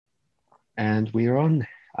And we're on.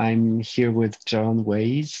 I'm here with Jon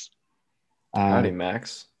Wayes. Uh, Howdy,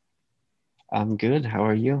 Max. I'm good. How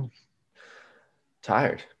are you?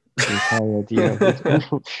 Tired. You're tired? Yeah,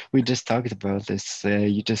 we just talked about this.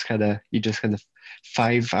 You just had a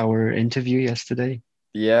 5 hour interview yesterday.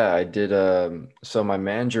 Yeah, I did. So my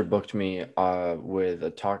manager booked me with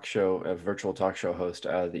a talk show, a virtual talk show host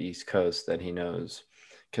out of the East Coast that he knows,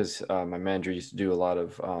 because my manager used to do a lot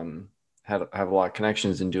of have a lot of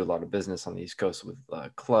connections and do a lot of business on the East Coast with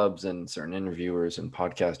clubs and certain interviewers and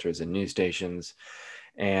podcasters and news stations,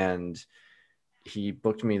 and he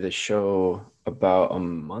booked me the show about a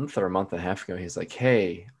month or a month and a half ago. He's like,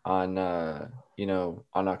 "Hey, on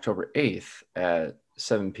October 8th at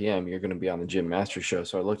 7 p.m., you're going to be on the Jim Master Show."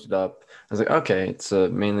 So I looked it up. I was like, "Okay, it's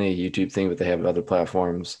mainly a YouTube thing, but they have other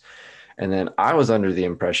platforms." And then I was under the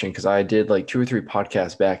impression because I did like two or three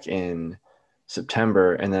podcasts back in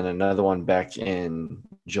September, and then another one back in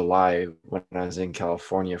July when I was in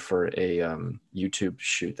California for a YouTube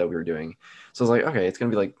shoot that we were doing. So I was like, okay, it's gonna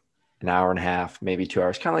be like an hour and a half, maybe 2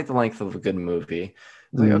 hours, kind of like the length of a good movie. I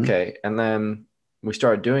was like, Mm. okay. And then we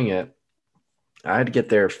started doing it. I had to get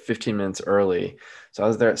there 15 minutes early. So I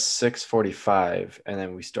was there at 6:45, and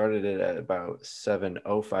then we started it at about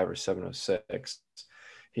 7:05 or 7:06.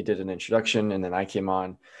 He did an introduction, and then I came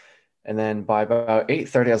on. And then by about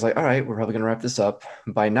 8:30, I was like, all right, we're probably gonna wrap this up.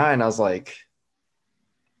 By 9, I was like,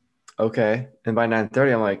 okay. And by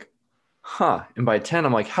 9:30, I'm like, huh. And by 10,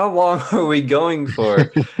 I'm like, how long are we going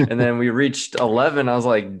for? And then we reached 11. I was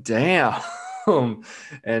like, damn.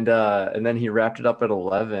 And then he wrapped it up at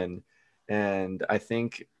 11. And I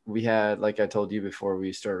think we had, like I told you before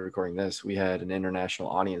we started recording this, we had an international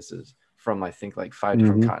audiences from I think like five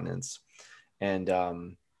different hmm continents. And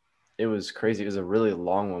it was crazy. It was a really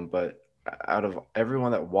long one, but out of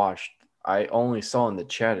everyone that watched, I only saw in the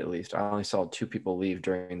chat, at least, I only saw two people leave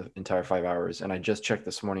during the entire 5 hours. And I just checked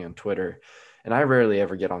this morning on Twitter, and I rarely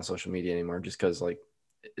ever get on social media anymore just because, like,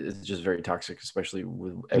 it's just very toxic, especially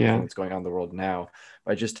with everything Yeah. that's going on in the world now.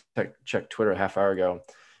 But I just checked Twitter a half hour ago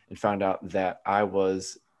and found out that I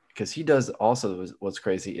was, because he does also, what's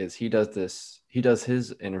crazy is he does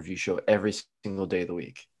his interview show every single day of the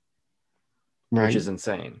week, which Right. is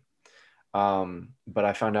insane. But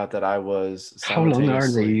I found out that I was How long are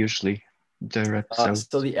they simultaneously. usually, their So episodes?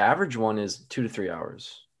 the average one is 2 to 3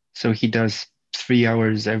 hours. So he does 3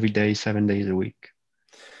 hours every day, 7 days a week,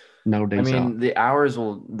 no I days off. mean, the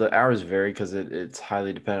hours vary because it's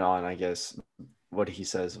highly dependent on, I guess, what he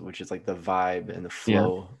says, which is like the vibe and the Yeah.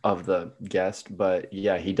 flow of the guest. But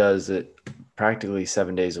yeah, he does it practically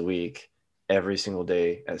 7 days a week, every single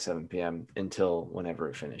day at 7 p.m. until whenever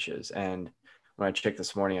it finishes. And when I checked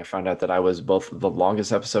this morning, I found out that I was both the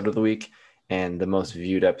longest episode of the week and the most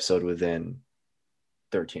viewed episode within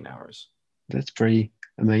 13 hours. That's pretty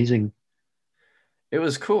amazing. It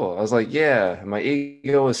was cool. I was like, yeah, my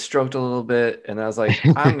ego was stroked a little bit. And I was like,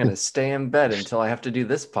 I'm going to stay in bed until I have to do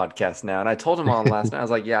this podcast now. And I told him on last night, I was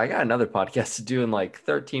like, yeah, I got another podcast to do in like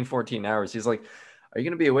 13, 14 hours. He's like, are you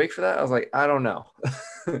going to be awake for that? I was like, I don't know.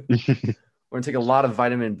 We're going to take a lot of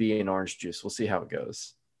vitamin B and orange juice. We'll see how it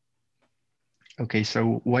goes. Okay,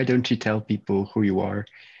 so why don't you tell people who you are?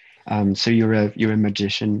 So you're a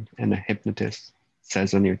magician and a hypnotist. It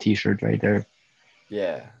says on your t-shirt right there.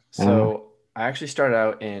 Yeah. Uh, So I actually started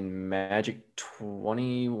out in magic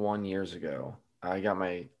 21 years ago.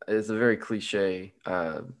 It's a very cliche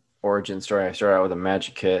origin story. I started out with a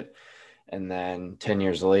magic kit, and then 10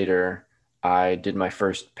 years later, I did my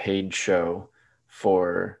first paid show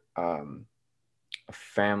for a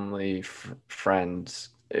friend.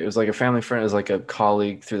 It was like a family friend. It was like a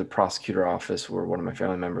colleague through the prosecutor office where one of my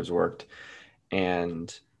family members worked,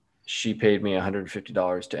 and she paid me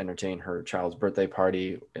 $150 to entertain her child's birthday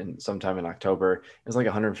party in sometime in October. It was like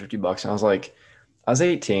 $150, and I was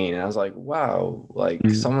 18, and I was like, wow, like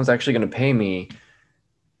mm, someone's actually going to pay me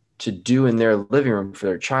to do in their living room for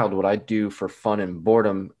their child what I do for fun and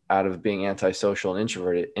boredom out of being antisocial and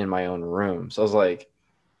introverted in my own room. So I was like,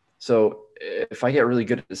 so if I get really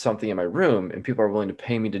good at something in my room and people are willing to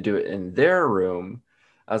pay me to do it in their room,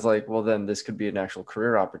 I was like, well, then this could be an actual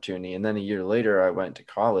career opportunity. And then a year later, I went to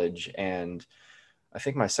college, and I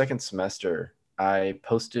think my second semester, I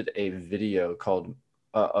posted a video called,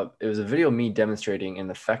 it was a video of me demonstrating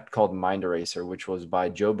an effect called Mind Eraser, which was by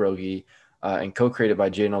Joe Brogy and co-created by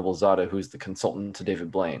Jay Noblezada, who's the consultant to David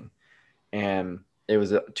Blaine. And it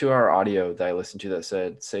was a 2 hour audio that I listened to that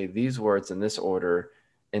said, say these words in this order,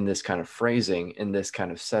 in this kind of phrasing, in this kind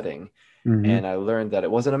of setting. hmm And I learned that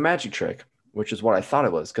it wasn't a magic trick, which is what I thought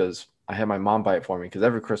it was, because I had my mom buy it for me. Because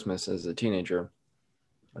every Christmas as a teenager,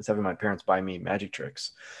 I was having my parents buy me magic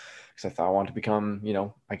tricks because I thought I wanted to become,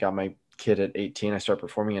 I got my kid at 18. I started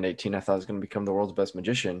performing at 18. I thought I was going to become the world's best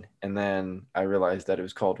magician. And then I realized that it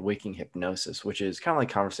was called waking hypnosis, which is kind of like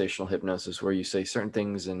conversational hypnosis, where you say certain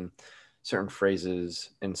things and certain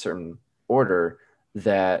phrases in certain order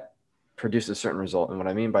that produce a certain result. And what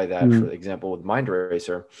I mean by that, for Mm. example, with Mind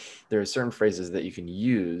Eraser, there are certain phrases that you can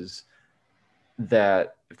use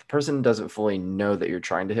that if the person doesn't fully know that you're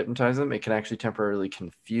trying to hypnotize them, it can actually temporarily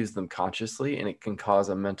confuse them consciously, and it can cause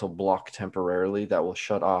a mental block temporarily that will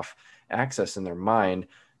shut off access in their mind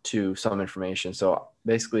to some information. So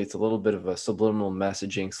basically, it's a little bit of a subliminal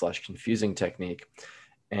messaging slash confusing technique.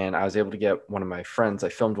 And I was able to get one of my friends, I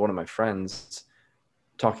filmed one of my friends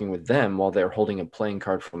talking with them while they were holding a playing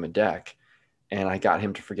card from a deck. And I got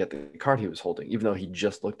him to forget the card he was holding, even though he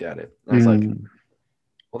just looked at it. And I was like, Mm.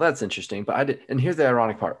 well, that's interesting. But I did, and here's the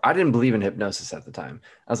ironic part. I didn't believe in hypnosis at the time.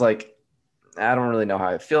 I was like, I don't really know how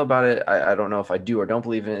I feel about it. I don't know if I do or don't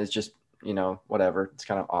believe in it. It's just, whatever. It's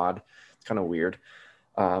kind of odd. It's kind of weird,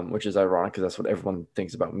 which is ironic because that's what everyone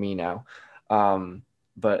thinks about me now.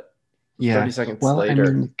 But 30 Yeah. seconds Well, I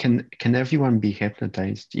later, mean, can everyone be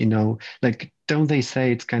hypnotized? Like, don't they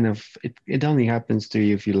say it's kind of it only happens to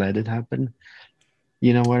you if you let it happen?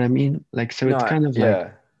 You know what I mean? Like, so it's kind of like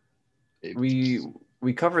yeah, we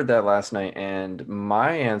we covered that last night, and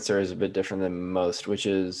my answer is a bit different than most, which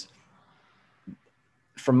is,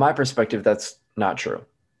 from my perspective, that's not true.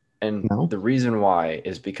 And no. the reason why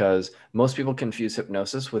is because most people confuse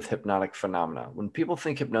hypnosis with hypnotic phenomena. When people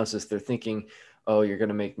think hypnosis, they're thinking, oh, you're going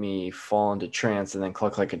to make me fall into trance and then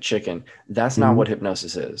cluck like a chicken. That's not Mm. what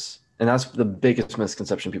hypnosis is. And that's the biggest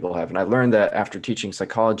misconception people have. And I learned that after teaching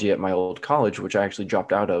psychology at my old college, which I actually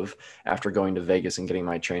dropped out of after going to Vegas and getting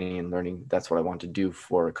my training and learning that's what I want to do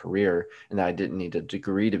for a career, and that I didn't need a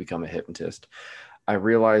degree to become a hypnotist. I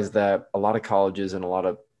realized that a lot of colleges and a lot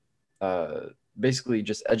of uh, basically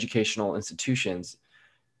just educational institutions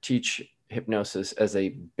teach hypnosis as a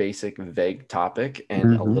basic vague topic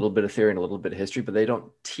and a Hmm. little bit of theory and a little bit of history, but they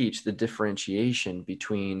don't teach the differentiation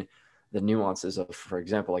between the nuances of, for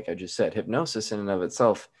example, like I just said, hypnosis in and of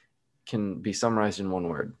itself can be summarized in one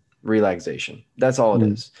word: relaxation. That's all it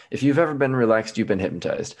Mm. is. If you've ever been relaxed, you've been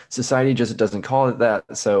hypnotized. Society just doesn't call it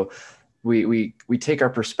that. So we take our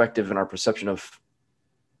perspective and our perception of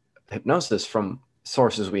hypnosis from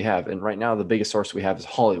sources we have. And right now, the biggest source we have is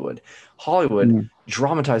Hollywood. Hollywood Mm.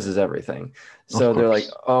 dramatizes everything. Of So they're like,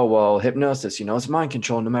 course. oh, well, hypnosis, it's mind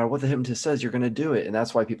control. No matter what the hypnotist says, you're going to do it. And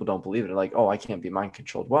that's why people don't believe it. They're like, oh, I can't be mind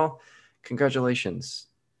controlled. Well, congratulations.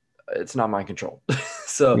 It's not mind control.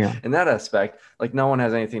 So Yeah. in that aspect, like, no one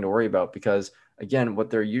has anything to worry about because, again, what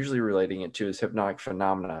they're usually relating it to is hypnotic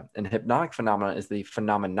phenomena. And hypnotic phenomena is the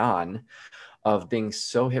phenomenon of being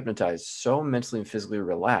so hypnotized, so mentally and physically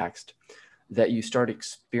relaxed that you start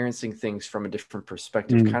experiencing things from a different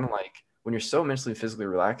perspective. Mm. Kind of like when you're so mentally and physically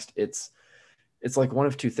relaxed, it's like one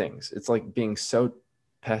of two things. It's like being so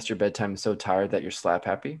past your bedtime, so tired that you're slap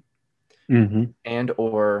happy, Hmm. and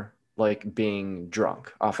or like being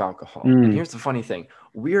drunk off alcohol. And Mm. here's the funny thing: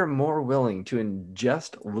 we are more willing to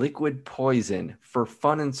ingest liquid poison for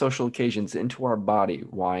fun and social occasions into our body,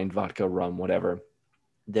 wine, vodka, rum, whatever,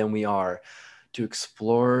 than we are to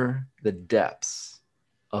explore the depths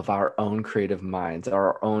of our own creative minds,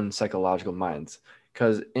 our own psychological minds.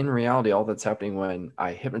 Because in reality, all that's happening when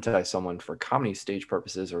I hypnotize someone for comedy stage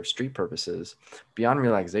purposes or street purposes, beyond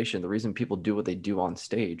relaxation, the reason people do what they do on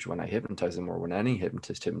stage when I hypnotize them or when any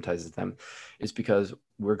hypnotist hypnotizes them is because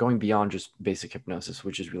we're going beyond just basic hypnosis,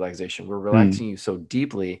 which is relaxation. We're Mm. relaxing you so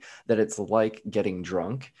deeply that it's like getting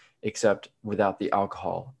drunk, except without the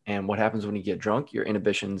alcohol. And what happens when you get drunk? Your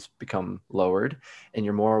inhibitions become lowered, and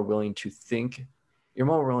you're more willing to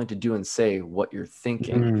do and say what you're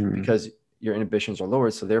thinking Mm. because your inhibitions are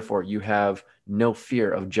lowered. So therefore, you have no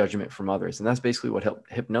fear of judgment from others. And that's basically what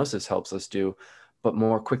hypnosis helps us do, but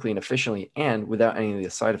more quickly and efficiently, and without any of the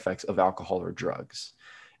side effects of alcohol or drugs.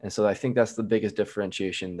 And so I think that's the biggest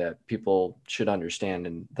differentiation that people should understand,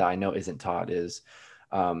 and that I know isn't taught is,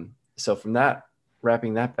 so from that,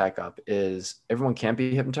 wrapping that back up, is everyone can't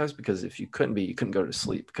be hypnotized, because if you couldn't be, you couldn't go to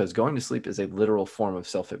sleep, because going to sleep is a literal form of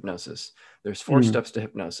self-hypnosis. There's four Mm. steps to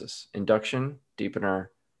hypnosis: induction, deepener,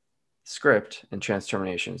 script, and trance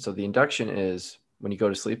termination. So the induction is when you go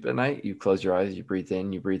to sleep at night, you close your eyes, you breathe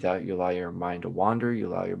in, you breathe out, you allow your mind to wander, you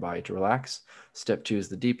allow your body to relax. Step two is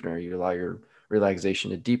the deepener. You allow your relaxation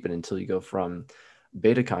to deepen until you go from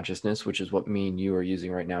beta consciousness, which is what me and you are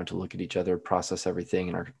using right now to look at each other, process everything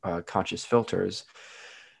in our conscious filters.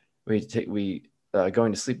 We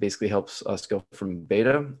going to sleep basically helps us go from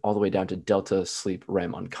beta all the way down to delta sleep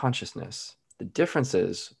REM unconsciousness. The difference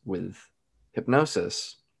is with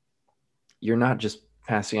hypnosis, you're not just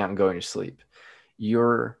passing out and going to sleep.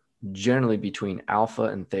 You're generally between alpha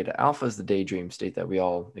and theta. Alpha is the daydream state that we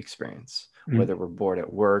all experience, Mm. whether we're bored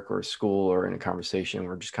at work or school or in a conversation,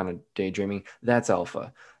 we're just kind of daydreaming. That's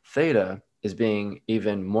alpha. Theta is being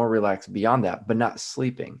even more relaxed beyond that, but not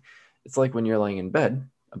sleeping. It's like when you're laying in bed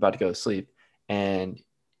about to go to sleep and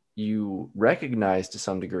you recognize to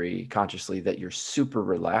some degree consciously that you're super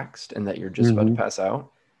relaxed and that you're just about to Hmm. pass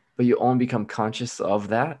out, but you only become conscious of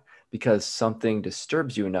that because something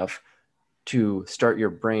disturbs you enough to start your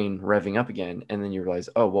brain revving up again. And then you realize,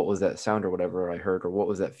 oh, what was that sound or whatever I heard, or what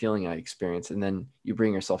was that feeling I experienced? And then you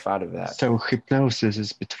bring yourself out of that. So hypnosis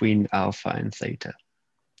is between alpha and theta,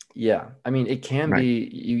 Yeah. I mean, it can right? be,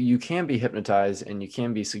 you can be hypnotized and you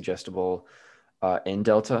can be suggestible in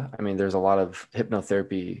Delta. I mean, there's a lot of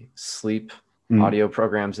hypnotherapy, sleep, Mm. audio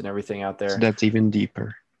programs and everything out So there. that's even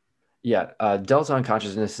deeper. Yeah. Delta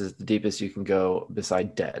unconsciousness is the deepest you can go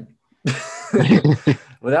beside dead.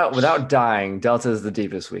 Without dying, Delta is the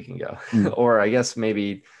deepest we can go. Mm. Or I guess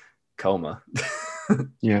maybe coma.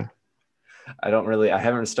 Yeah. I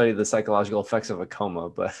haven't studied the psychological effects of a coma,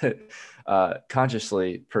 but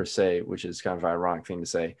consciously per se, which is kind of an ironic thing to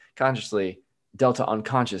say, consciously, delta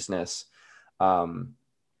unconsciousness, um,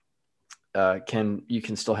 you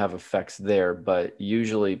can still have effects there, but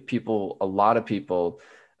usually a lot of people,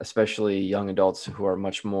 especially young adults who are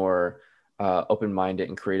much more open-minded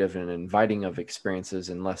and creative and inviting of experiences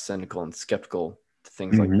and less cynical and skeptical to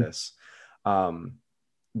things like Hmm. this, um,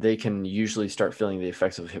 they can usually start feeling the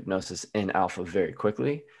effects of hypnosis in alpha very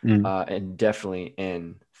quickly, Mm. and definitely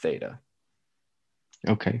in theta.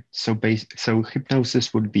 Okay. So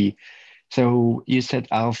hypnosis would be, so you said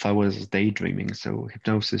alpha was daydreaming, so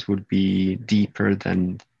hypnosis would be deeper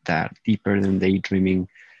than that, deeper than daydreaming.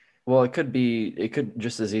 Well, it could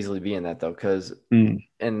just as easily be in that though, because Mm.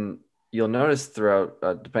 and you'll notice throughout,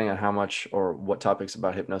 depending on how much or what topics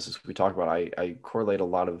about hypnosis we talk about, I correlate a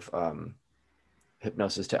lot of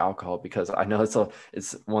hypnosis to alcohol because I know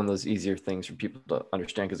it's one of those easier things for people to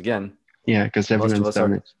understand. Because again, Yeah, because most of everyone's us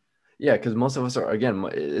done are it. Yeah, because most of us are, again,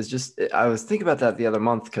 it's just, I was thinking about that the other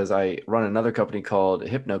month because I run another company called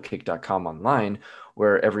hypnokick.com online,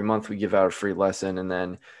 where every month we give out a free lesson. And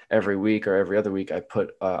then every week or every other week, I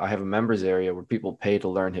have a members area where people pay to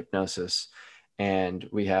learn hypnosis. And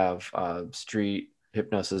we have street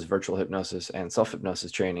hypnosis, virtual hypnosis, and self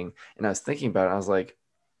hypnosis training. And I was thinking about it, I was like,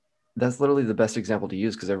 that's literally the best example to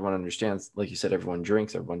use because everyone understands, like you said, everyone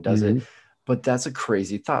drinks, everyone does it. Hmm. But that's a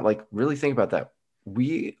crazy thought. Like, really think about that.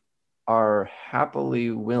 We are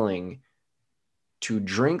happily willing to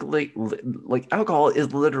drink like alcohol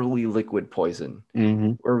is literally liquid poison.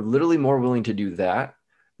 Hmm. We're literally more willing to do that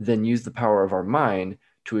than use the power of our mind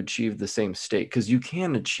to achieve the same state. Because you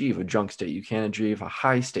can achieve a drunk state, you can achieve a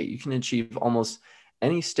high state, you can achieve almost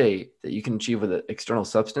any state that you can achieve with an external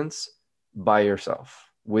substance by yourself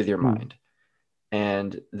with your Mm. mind.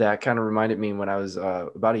 And that kind of reminded me when I was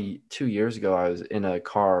about 2 years ago, I was in a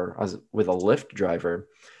car, I was with a Lyft driver,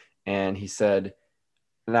 and he said,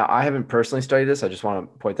 now I haven't personally studied this. I just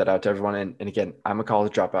want to point that out to everyone. And again, I'm a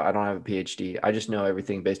college dropout. I don't have a PhD. I just know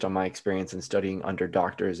everything based on my experience in studying under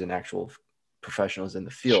doctors and actual professionals in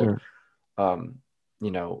the field. Sure. Um,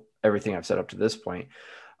 everything I've said up to this point.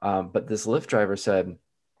 But this Lyft driver said,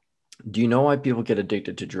 do you know why people get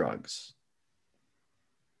addicted to drugs?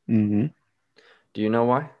 Hmm. Do you know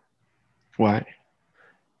why? Why?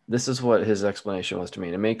 This is what his explanation was to me,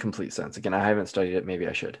 and it made complete sense. Again, I haven't studied it. Maybe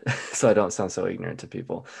I should, so I don't sound so ignorant to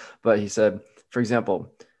people. But he said, for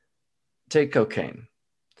example, take cocaine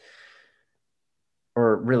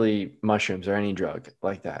or really mushrooms or any drug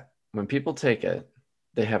like that. When people take it,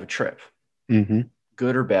 they have a trip, Hmm.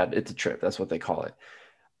 good or bad. It's a trip. That's what they call it.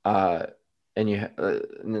 Uh, and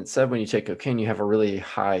it said when you take cocaine, you have a really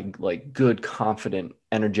high, like good, confident,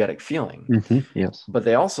 energetic feeling. Hmm. Yes. But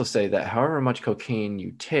they also say that however much cocaine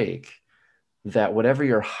you take, that whatever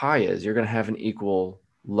your high is, you're going to have an equal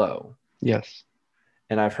low. Yes.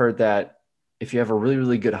 And I've heard that if you have a really,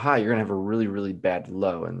 really good high, you're going to have a really, really bad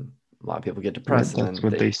low. And a lot of people get Yeah, depressed, and that's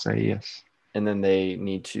then what they they say. Yes. and then they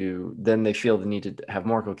need to then they feel the need to have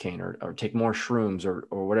more cocaine or take more shrooms or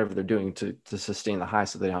whatever they're doing to sustain the high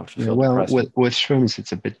so they don't have to Yeah, feel well, depressed. with shrooms,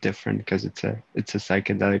 it's a bit different because it's a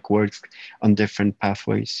psychedelic, works on different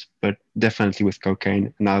pathways, but definitely with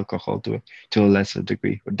cocaine and alcohol to a lesser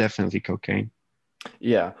degree, but definitely cocaine.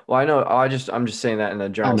 Yeah. Well, I know I'm just saying that in a I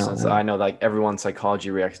general know, sense. I I know. know like everyone's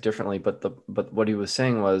psychology reacts differently, but what he was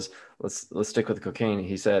saying was let's stick with cocaine.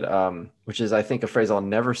 He said, which is I think a phrase I'll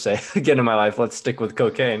never say again in my life, let's stick with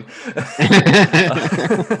cocaine.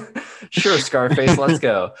 Sure, Scarface, let's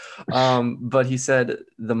go. But he said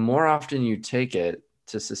the more often you take it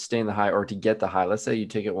to sustain the high or to get the high, let's say you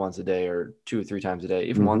take it once a day or 2 or 3 times a day,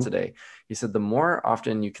 even Mm-hmm. once a day. He said the more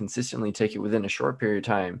often you consistently take it within a short period of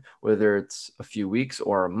time, whether it's a few weeks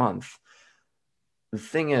or a month, the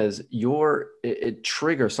thing is it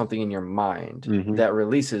triggers something in your mind Mm-hmm. that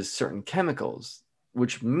releases certain chemicals,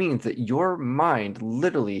 which means that your mind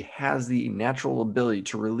literally has the natural ability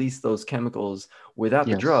to release those chemicals without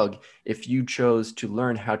the Yes. drug if you chose to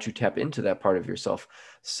learn how to tap into that part of yourself.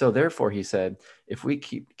 So therefore, he said, if we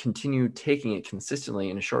continue taking it consistently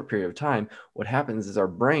in a short period of time, what happens is our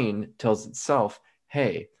brain tells itself,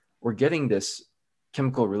 hey, we're getting this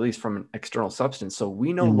chemical release from an external substance. So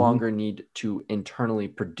we no Mm-hmm. longer need to internally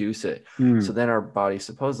produce it. So Mm. then our body,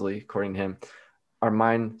 supposedly, according to him, our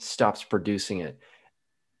mind stops producing it.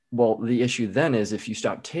 Well, the issue then is if you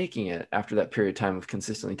stop taking it after that period of time of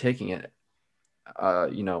consistently taking it,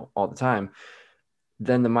 all the time,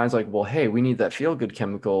 then the mind's like, well, hey, we need that feel good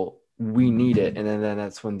chemical. We need it. And then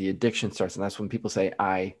that's when the addiction starts. And that's when people say,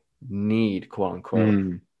 I need, quote unquote,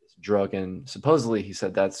 Mm. this drug. And supposedly he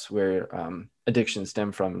said that's where addiction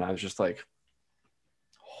stemmed from. And I was just like,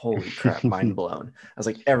 holy crap, mind blown. I was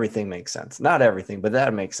like, everything makes sense. Not everything, but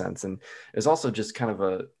that makes sense. And it's also just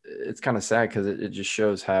it's kind of sad because it just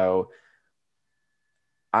shows how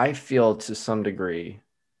I feel to some degree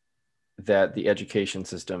that the education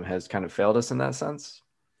system has kind of failed us in that sense.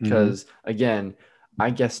 Mm-hmm. Because again, I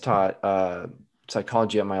guest taught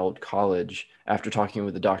psychology at my old college. After talking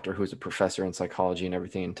with the doctor who's a professor in psychology and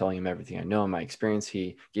everything and telling him everything I know and my experience,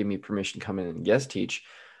 he gave me permission to come in and guest teach.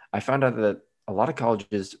 I found out that a lot of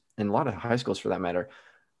colleges and a lot of high schools for that matter,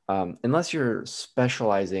 unless you're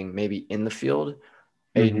specializing maybe in the field,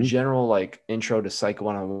 a Mm-hmm. general like intro to Psych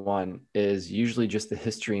 101 is usually just the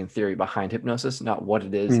history and theory behind hypnosis, not what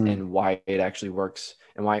it is Mm. and why it actually works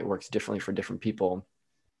and why it works differently for different people.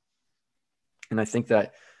 And I think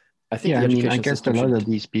Yeah, the I mean, I education guess a system lot of should,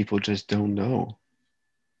 these people just don't know,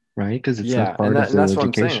 right? Because it's not yeah, and part of their that's what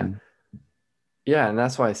I'm saying. education. Yeah, and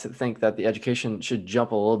that's why I think that the education should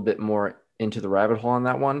jump a little bit more into the rabbit hole on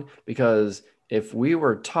that one, because if we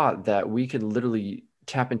were taught that we could literally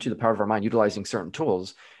tap into the power of our mind utilizing certain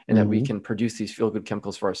tools and that we Mm-hmm. can produce these feel good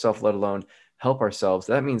chemicals for ourselves, let alone help ourselves,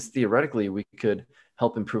 that means theoretically we could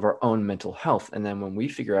help improve our own mental health. And then when we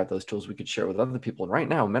figure out those tools, we could share with other people. And right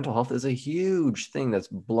now, mental health is a huge thing that's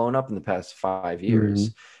blown up in the past 5 years.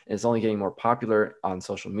 Mm-hmm. And it's only getting more popular on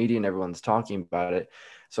social media and everyone's talking about it.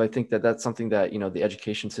 So I think that that's something that, the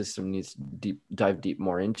education system needs to dive deep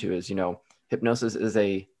more into is, hypnosis is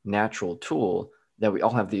a natural tool that we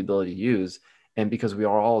all have the ability to use. And because we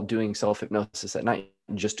are all doing self hypnosis at night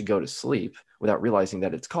just to go to sleep without realizing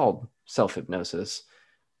that it's called self hypnosis,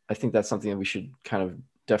 I think that's something that we should kind of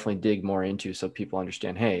definitely dig more into so people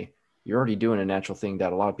understand, hey, you're already doing a natural thing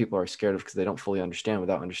that a lot of people are scared of because they don't fully understand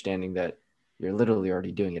without understanding that you're literally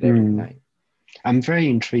already doing it every Mm. night. I'm very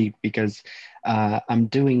intrigued because I'm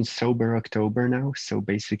doing sober October now. So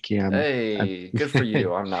basically, I'm Hey, good for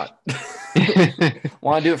you. I'm not.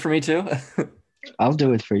 Want to do it for me too? I'll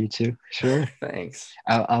do it for you too. Sure. Thanks.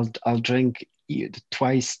 I'll drink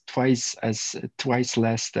twice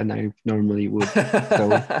less than I normally would. So,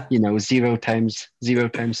 That 0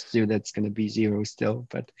 times 2, that's gonna be zero still.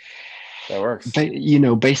 works.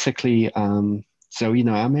 But basically, so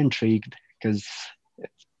I'm intrigued because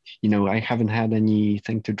I haven't had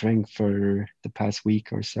anything to drink for the past week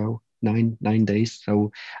or so, nine days.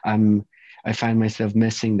 So um, I find myself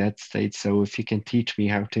missing that state. So if you can teach me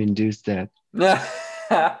how to induce that,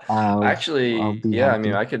 I'll Actually, be yeah, I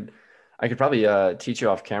mean, happy. I could probably teach you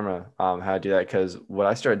off camera how to do that because what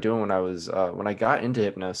I started doing when I got into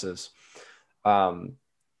hypnosis, um,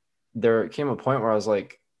 there came a point where I was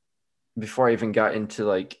like, before I even got into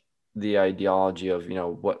like the ideology of,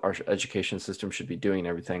 what our education system should be doing and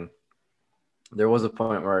everything, there was a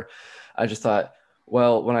point where I just thought,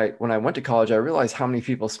 well, when I went to college, I realized how many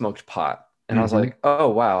people smoked pot. And I was Hmm. like, oh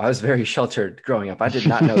wow, I was very sheltered growing up. I did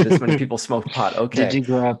not know this many people smoked pot. Did Okay. you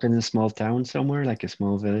grow up in a small town somewhere, like a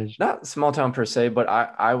small village? Not small town per se, but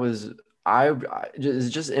it's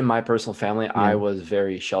just in my personal family, I Yeah. was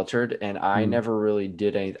very sheltered and I Mm. never really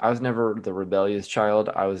did anything. I was never the rebellious child.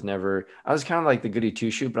 I was kind of like the goody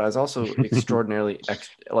two shoe, but I was also extraordinarily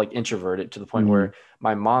like introverted to the point Mm. where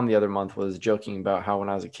my mom the other month was joking about how when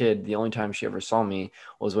I was a kid, the only time she ever saw me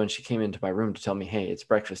was when she came into my room to tell me, hey, it's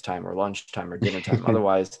breakfast time or lunch time or dinner time.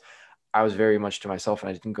 Otherwise, I was very much to myself and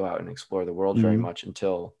I didn't go out and explore the world very Mm. much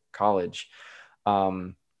until college.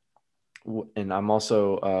 Um, and I'm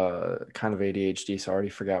also kind of ADHD, so I already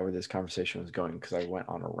forgot where this conversation was going because I went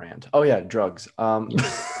on a rant. Oh yeah, drugs.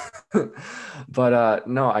 Yes. But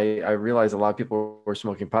no, I realized a lot of people were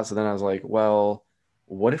smoking pot. So then I was like, well,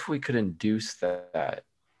 what if we could induce that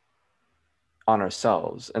on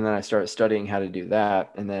ourselves? And then I started studying how to do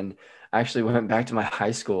that. And then I actually went back to my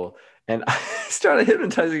high school and I started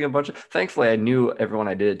hypnotizing a bunch of, thankfully I knew everyone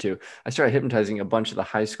I did it to. I started hypnotizing a bunch of the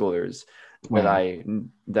high schoolers that Wow.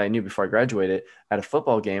 I knew before I graduated at a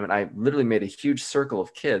football game. And I literally made a huge circle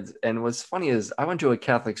of kids. And what's funny is I went to a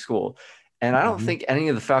Catholic school and I don't Mhm. think any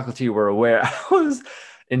of the faculty were aware I was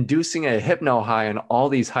inducing a hypno high on all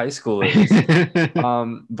these high schoolers.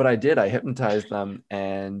 But I did. I hypnotized them,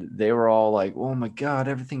 and they were all like, "Oh my God,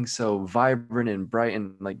 everything's so vibrant and bright,"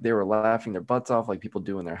 and like they were laughing their butts off, like people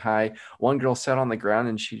do when they're high. One girl sat on the ground,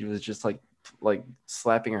 and she was just like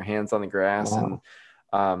slapping her hands on the grass, and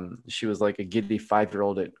Wow. she was like a giddy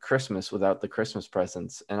 5-year-old at Christmas without the Christmas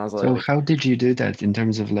presents. And I was So like, how did you do that in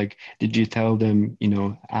terms of like, did you tell them,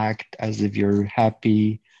 act as if you're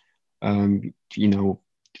happy,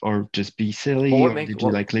 or just be "Well, silly, what or make did you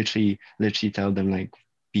what?" like literally tell them like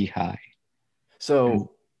be high? And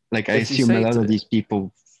So like I if you assume a say lot of to these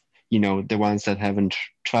people, the ones that haven't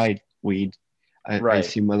tried weed, I right.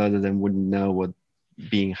 assume a lot of them wouldn't know what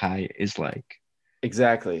being high is like.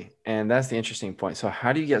 Exactly. And that's the interesting point. So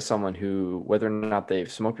how do you get someone who, whether or not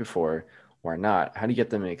they've smoked before or not, how do you get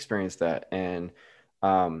them to experience that? And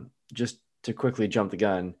just to quickly jump the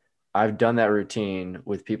gun, I've done that routine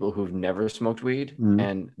with people who've never smoked weed Mm,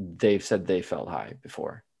 and they've said they felt high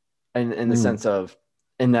before. And in the mm, sense of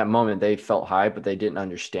in that moment they felt high, but they didn't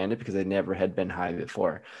understand it because they never had been high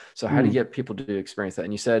before. So how do you mm. get people to experience that?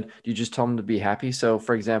 And you said, do you just tell them to be happy? So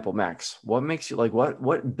for example, Max, what makes you like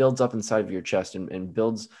what builds up inside of your chest and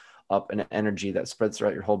builds up an energy that spreads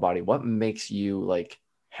throughout your whole body? What makes you like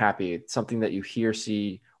happy? Something that you hear,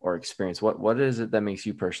 see, or experience. What is it that makes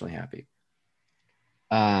you personally happy?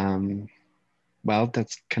 Um, well,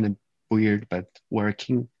 that's kind of weird, but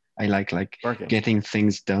working, I like Working. getting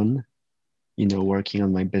things done, working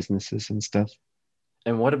on my businesses and stuff.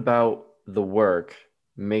 And what about the work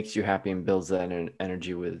makes you happy and builds that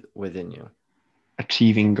energy within you?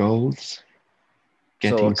 Achieving goals, So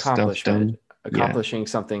getting stuff accomplishment, done. Yeah. accomplishing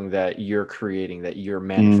something that you're creating, that you're Hmm.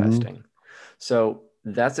 manifesting. So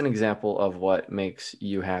that's an example of what makes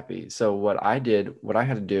you happy. So what I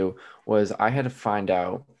had to do was I had to find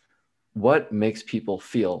out what makes people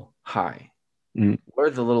feel high. Mm, What are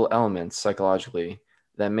the little elements psychologically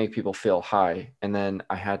that make people feel high? And then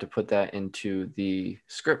I had to put that into the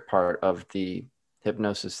script part of the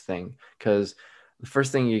hypnosis thing. Because the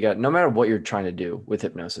first thing you got, no matter what you're trying to do with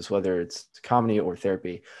hypnosis, whether it's comedy or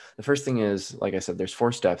therapy, the first thing is, like I said, there's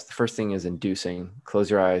 4 steps. The first thing is inducing.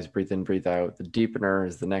 Close your eyes, breathe in, breathe out. The deepener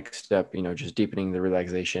is the next step, just deepening the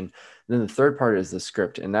relaxation. Then the third part is the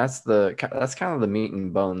script, and that's kind of the meat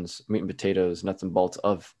and bones, meat and potatoes, nuts and bolts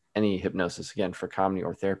of any hypnosis, again, for comedy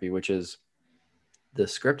or therapy, which is the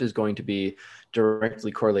script is going to be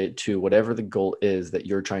directly correlated to whatever the goal is that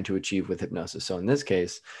you're trying to achieve with hypnosis. So in this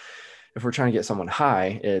case, if we're trying to get someone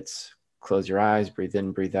high, it's close your eyes, breathe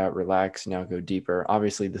in, breathe out, relax, now go deeper.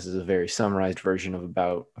 Obviously, this is a very summarized version of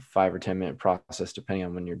about a 5 or 10 minute process, depending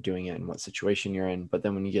on when you're doing it and what situation you're in. But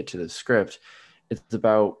then when you get to the script, it's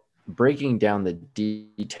about breaking down the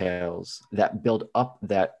details that build up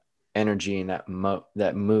that energy and that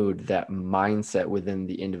mood, that mindset within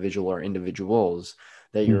the individual or individuals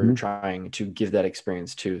that you're hmm trying to give that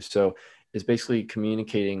experience to. So it's basically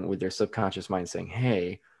communicating with their subconscious mind saying,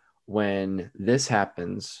 hey, when this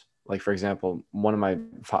happens, like for example, one of my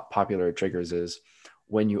popular triggers is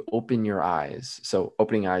when you open your eyes. So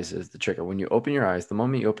opening eyes is the trigger. When you open your eyes, the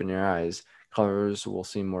moment you open your eyes, colors will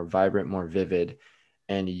seem more vibrant, more vivid,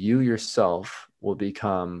 and you yourself will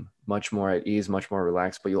become much more at ease, much more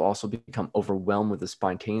relaxed, but you'll also become overwhelmed with a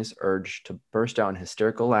spontaneous urge to burst out in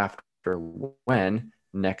hysterical laughter when,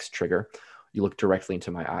 next trigger, you look directly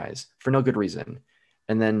into my eyes for no good reason.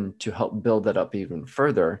 And then to help build that up even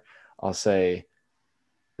further, I'll say,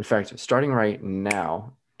 in fact, starting right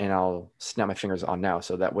now, and I'll snap my fingers on now.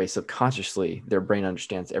 So that way, subconsciously, their brain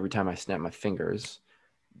understands every time I snap my fingers,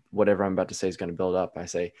 whatever I'm about to say is going to build up. I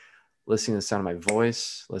say, listening to the sound of my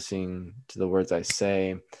voice, listening to the words I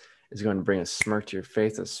say is going to bring a smirk to your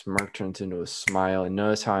face. A smirk turns into a smile. And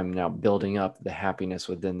notice how I'm now building up the happiness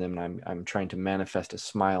within them. And I'm trying to manifest a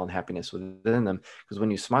smile and happiness within them. Because when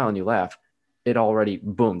you smile and you laugh, it already,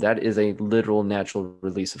 boom, that is a literal natural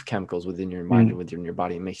release of chemicals within your mind mm, and within your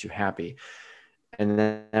body. It makes you happy. And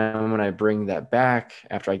then when I bring that back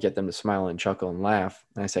after I get them to smile and chuckle and laugh,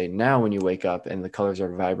 and I say, now when you wake up and the colors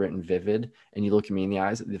are vibrant and vivid and you look at me in the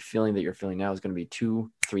eyes, the feeling that you're feeling now is going to be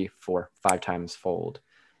 2, 3, 4, 5 times fold,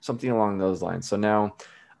 something along those lines. So now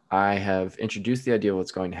I have introduced the idea of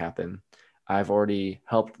what's going to happen. I've already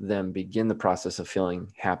helped them begin the process of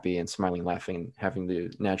feeling happy and smiling, laughing, and having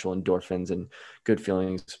the natural endorphins and good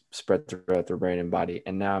feelings spread throughout their brain and body.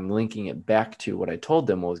 And now I'm linking it back to what I told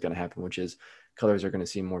them was going to happen, which is colors are going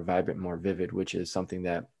to seem more vibrant, more vivid, which is something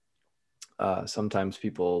that sometimes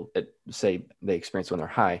people say they experience when they're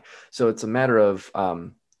high. So it's a matter of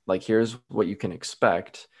like, here's what you can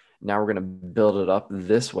expect. Now we're going to build it up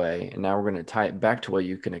this way. And now we're going to tie it back to what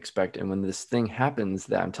you can expect. And when this thing happens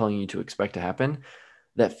that I'm telling you to expect to happen,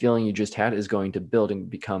 that feeling you just had is going to build and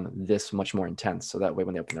become this much more intense. So that way,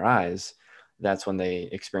 when they open their eyes, that's when they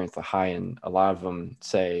experience the high. And a lot of them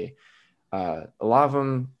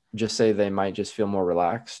just say they might just feel more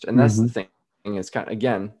relaxed. And that's the Mm-hmm. thing. It's kind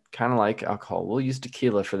of like alcohol. We'll use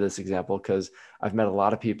tequila for this example because I've met a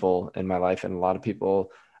lot of people in my life, and a lot of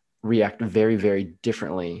people react very, very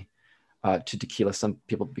differently to tequila. Some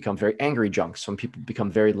people become very angry drunks. Some people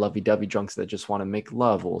become very lovey-dovey drunks that just want to make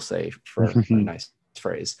love, we'll say, for a nice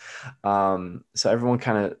phrase. So everyone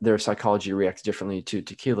kind of, their psychology reacts differently to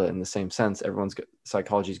tequila. In the same sense, everyone's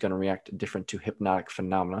psychology is going to react different to hypnotic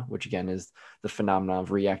phenomena, which again is the phenomena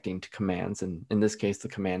of reacting to commands. And in this case, the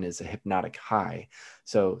command is a hypnotic high.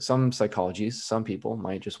 So some psychologies, some people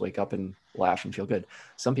might just wake up and laugh and feel good.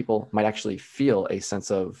 Some people might actually feel a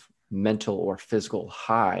sense of mental or physical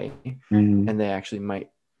high, Mm-hmm. and they actually might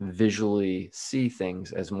visually see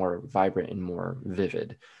things as more vibrant and more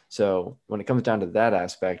vivid. So when it comes down to that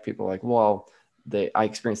aspect, people are like, well, I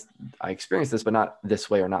experienced this, but not this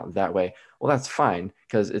way or not that way. Well, that's fine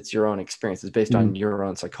because it's your own experience. It's based on your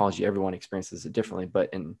own psychology. Everyone experiences it differently. But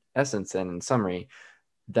in essence and in summary,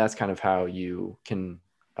 that's kind of how you can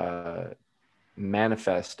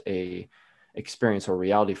manifest a experience or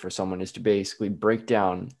reality for someone, is to basically break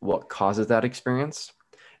down what causes that experience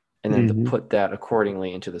and then to Mm-hmm. put that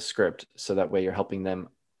accordingly into the script. So that way you're helping them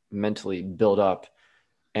mentally build up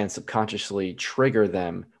and subconsciously trigger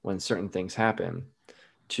them when certain things happen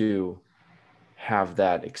to have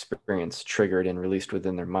that experience triggered and released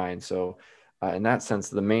within their mind. So in that sense,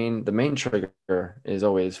 the main trigger is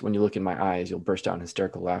always when you look in my eyes, you'll burst out in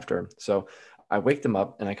hysterical laughter. So I wake them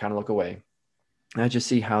up and I kind of look away. And I just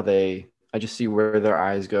see where their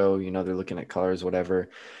eyes go. They're looking at colors, whatever,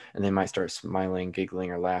 and they might start smiling,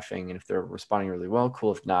 giggling, or laughing. And if they're responding really well,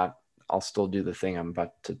 cool. If not, I'll still do the thing I'm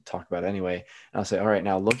about to talk about anyway. And I'll say, all right,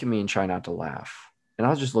 now look at me and try not to laugh. And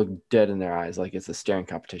I'll just look dead in their eyes like it's a staring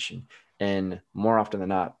competition. And more often than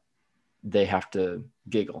not, they have to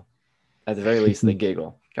giggle. At the very least, they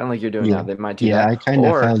giggle, kind of like you're doing Yeah. now. They might do Yeah, I that. kind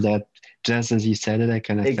of Or felt that just as you said it, I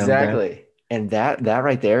kind of felt that. exactly. And that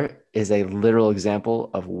right there is a literal example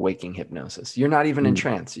of waking hypnosis. You're not even in Mm.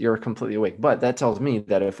 trance. You're completely awake. But that tells me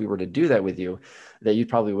that if we were to do that with you, that you'd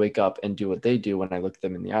probably wake up and do what they do when I look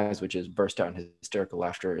them in the eyes, which is burst out in hysterical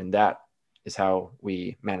laughter. And that is how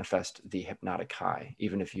we manifest the hypnotic high,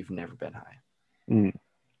 even if you've never been high. Mm.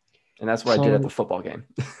 And that's what I did at the So, football game.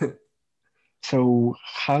 so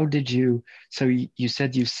how did you, so you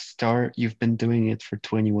said you've been doing it for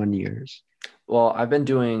 21 years. Well, I've been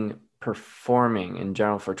doing performing in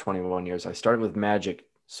general for 21 years. I started with magic,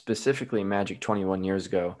 specifically magic 21 years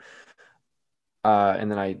ago. And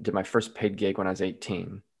then I did my first paid gig when I was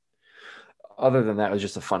 18. Other than that, it was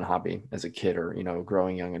just a fun hobby as a kid or,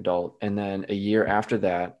 growing young adult. And then a year after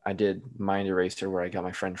that, I did Mind Eraser, where I got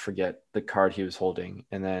my friend to forget the card he was holding.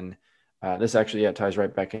 And then this actually, yeah, ties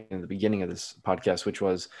right back in the beginning of this podcast, which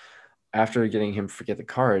was after getting him forget the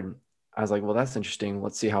card, I was like, well, that's interesting.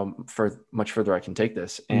 Let's see how much further I can take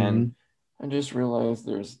this. And Hmm. I just realized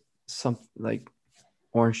there's some like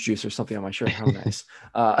orange juice or something on my shirt. How nice.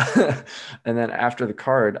 And then after the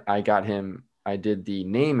card, I did the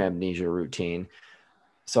name amnesia routine.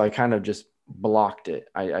 So I kind of just blocked it.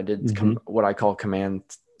 I did Hmm. what I call command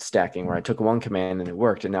stacking, where I took one command and it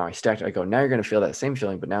worked. And now I stacked it. I go, now you're going to feel that same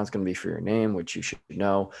feeling, but now it's going to be for your name, which you should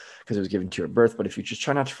know because it was given to you at birth. But if you just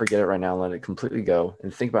try not to forget it right now, let it completely go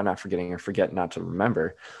and think about not forgetting or forget not to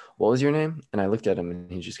remember, what was your name? And I looked at him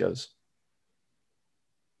and he just goes,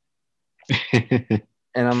 and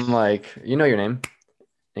I'm like, you know your name?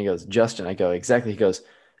 And he goes, Justin. I go, exactly. He goes,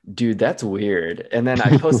 dude, that's weird. And then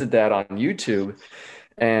I posted that on YouTube,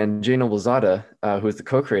 and Jane Noblezada, who is the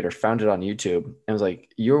co-creator, found it on YouTube and was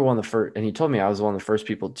like, you were one of the first. And he told me I was one of the first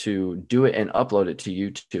people to do it and upload it to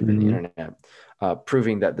YouTube and the Hmm. internet,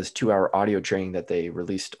 proving that this 2-hour audio training that they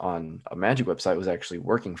released on a magic website was actually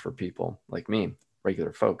working for people like me,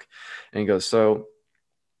 regular folk. And he goes, so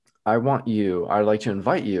I'd like to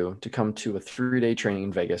invite you to come to a 3-day training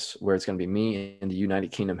in Vegas where it's going to be me and the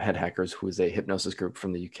United Kingdom Head Hackers, who is a hypnosis group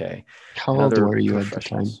from the UK, How and old other were you at the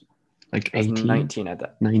time? professionals. Like I was 18, 19 at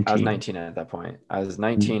that. I was 19. 19 at that point. I was Mm.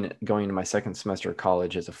 19 going into my second semester of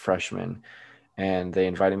college as a freshman, and they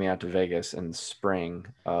invited me out to Vegas in spring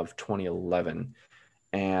of 2011.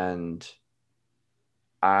 And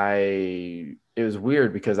it was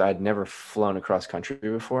weird because I'd never flown across country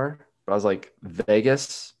before, but I was like,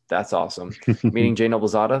 Vegas, that's awesome. Meeting Jay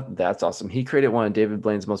Noblezada, that's awesome. He created one of David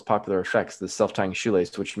Blaine's most popular effects, the self-tying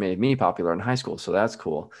shoelace, which made me popular in high school. So that's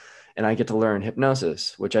cool. And I get to learn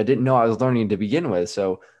hypnosis, which I didn't know I was learning to begin with.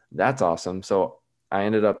 So that's awesome. So I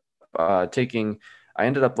ended up I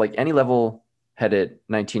ended up like any level headed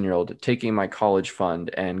 19-year-old taking my college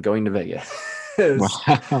fund and going to Vegas.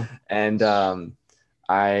 Wow. And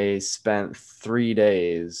I spent 3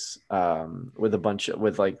 days with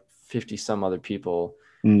with like 50 some other people.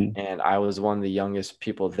 Mm. And I was one of the youngest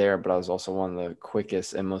people there, but I was also one of the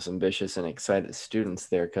quickest and most ambitious and excited students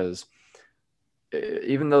there because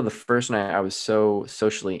even though the first night I was so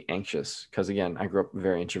socially anxious, because again, I grew up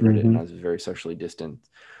very introverted and Hmm. I was very socially distant.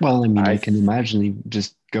 Well, I mean, I I can imagine you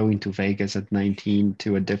just going to Vegas at 19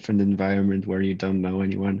 to a different environment where you don't know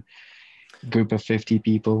anyone, group of 50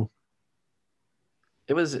 people.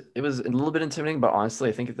 it was a little bit intimidating, but honestly,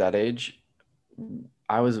 I think at that age,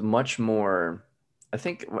 I was much more, I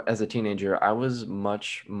think as a teenager, I was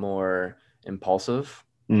much more impulsive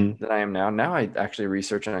Mm. than I am now. Now I actually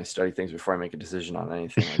research and I study things before I make a decision on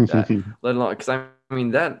anything like that. Let alone, because I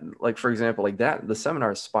mean that, like for example, like that, the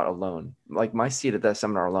seminar spot alone, like my seat at that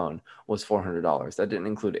seminar alone was $400. That didn't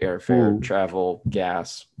include airfare, Ooh. travel,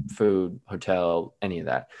 gas, food, hotel, any of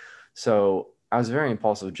that. So I was very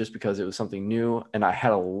impulsive just because it was something new and I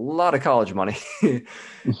had a lot of college money.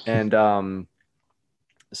 And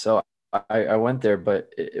so I went there, but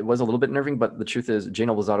it was a little bit nerving. But the truth is, Jane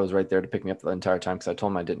Noblezada was right there to pick me up the entire time because I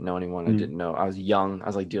told him I didn't know anyone. I Mm. didn't know. I was young. I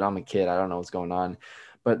was like, dude, I'm a kid. I don't know what's going on.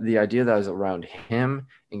 But the idea that I was around him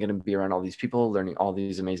and going to be around all these people, learning all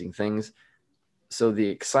these amazing things, so the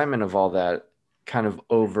excitement of all that kind of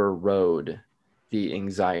overrode the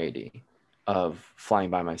anxiety of flying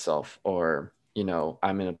by myself or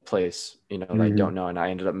I'm in a place that I Hmm. don't know, and I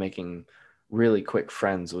ended up making really quick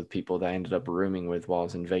friends with people that I ended up rooming with while I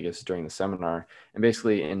was in Vegas during the seminar. And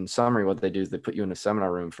basically, in summary, what they do is they put you in a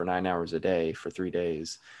seminar room for 9 hours a day for 3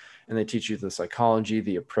 days, and they teach you the psychology,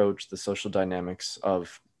 the approach, the social dynamics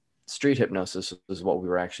of street hypnosis is what we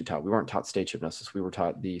were actually taught. We weren't taught stage hypnosis. We were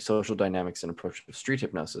taught the social dynamics and approach of street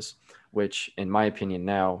hypnosis, which, in my opinion,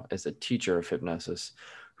 now as a teacher of hypnosis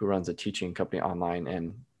who runs a teaching company online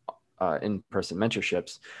and in-person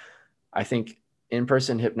mentorships, I think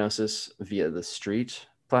in-person hypnosis via the street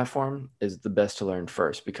platform is the best to learn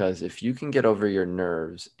first, because if you can get over your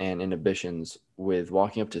nerves and inhibitions with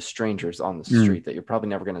walking up to strangers on the Mm. street that you're probably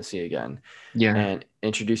never going to see again Yeah. and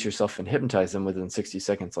introduce yourself and hypnotize them within 60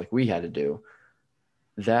 seconds like we had to do,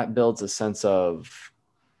 that builds a sense of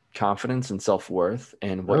confidence and self-worth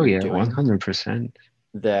in what Oh you're yeah, doing, 100%.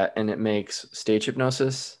 and it makes stage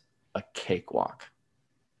hypnosis a cakewalk,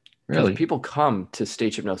 because Really? people come to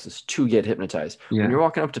stage hypnosis to get hypnotized. When Yeah. you're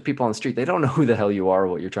walking up to people on the street, they don't know who the hell you are or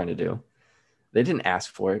what you're trying to do. They didn't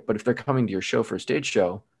ask for it, but if they're coming to your show for a stage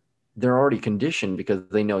show, they're already conditioned because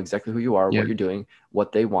they know exactly who you are, Yeah. what you're doing,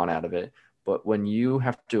 what they want out of it. But when you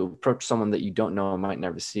have to approach someone that you don't know and might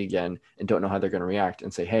never see again and don't know how they're going to react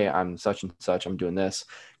and say, hey, I'm such and such, I'm doing this,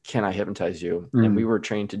 can I hypnotize you? And Mm. we were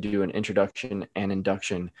trained to do an introduction and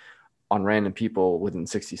induction on random people within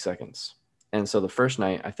 60 seconds. And so the first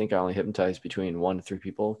night, I think I only hypnotized between 1 to 3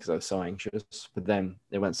 people because I was so anxious. But then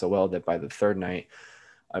it went so well that by the third night,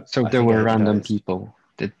 So I there think I were random hypnotized. people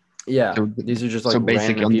that Yeah, so these are just like so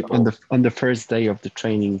basically random on people. the first day of the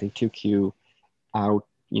training they took you out,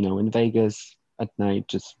 in Vegas at night,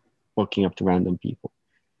 just walking up to random people.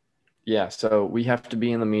 Yeah, so we have to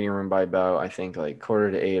be in the meeting room by about, I think, like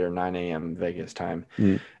quarter to 8 or 9 a.m. Vegas time.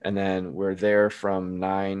 Mm. And then we're there from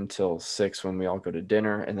 9 till 6 when we all go to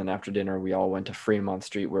dinner. And then after dinner, we all went to Fremont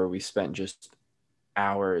Street where we spent just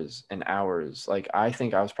hours and hours. Like, I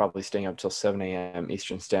think I was probably staying up till 7 a.m.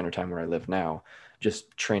 Eastern Standard Time where I live now,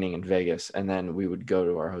 just training in Vegas. And then we would go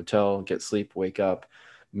to our hotel, get sleep, wake up,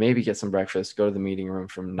 maybe get some breakfast, go to the meeting room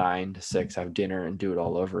from 9 to 6, have dinner, and do it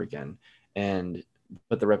all over again. And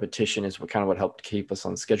but the repetition is what helped keep us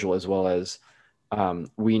on schedule, as well as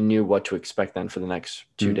we knew what to expect then for the next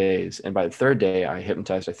two Mm. days. And by the third day, I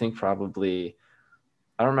hypnotized, I think probably,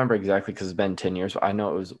 I don't remember exactly because it's been 10 years, but I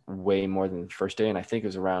know it was way more than the first day. And I think it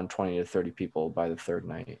was around 20 to 30 people by the third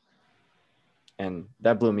night. And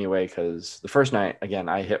that blew me away because the first night, again,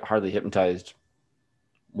 hardly hypnotized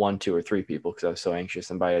 1, 2, or 3 people because I was so anxious.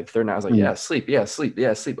 And by the third night, I was like, Mm. yeah, sleep, yeah, sleep,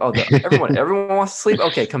 yeah, sleep. Oh, everyone wants to sleep.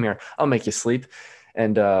 Okay, come here. I'll make you sleep.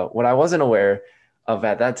 And what I wasn't aware of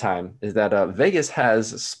at that time is that Vegas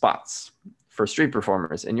has spots for street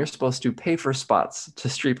performers, and you're supposed to pay for spots to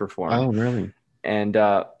street perform. Oh, really? And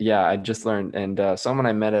yeah, I just learned. And someone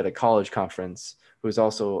I met at a college conference who's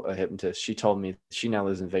also a hypnotist, she told me she now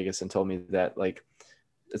lives in Vegas and told me that like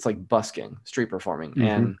it's like busking, street performing.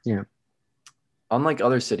 And Yeah. unlike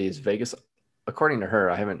other cities, Vegas, according to her,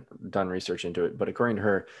 I haven't done research into it, but according to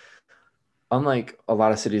her, unlike a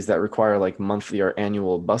lot of cities that require like monthly or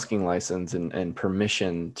annual busking license and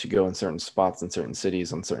permission to go in certain spots in certain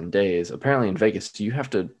cities on certain days, apparently in Vegas, you have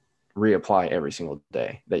to reapply every single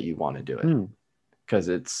day that you want to do it Hmm. because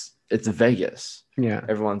it's Vegas. Yeah.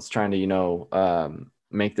 Everyone's trying to,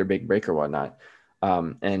 make their big break or whatnot.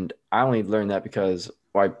 And I only learned that because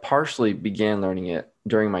I partially began learning it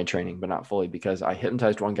during my training, but not fully because I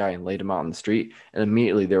hypnotized one guy and laid him out on the street. And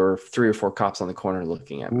immediately there were 3 or 4 cops on the corner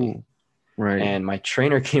looking at me. Ooh, right. And my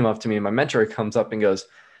trainer came up to me and my mentor comes up and goes,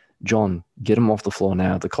 John, get him off the floor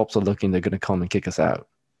now. The cops are looking. They're going to come and kick us out.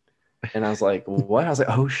 And I was like, what? I was like,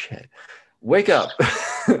 oh, shit. Wake up.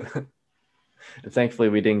 Thankfully,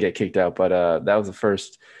 we didn't get kicked out. But that was the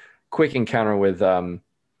first quick encounter with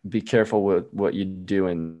be careful with what you do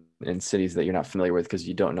in cities that you're not familiar with because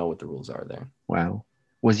you don't know what the rules are there. Wow.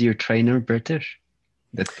 Was your trainer British?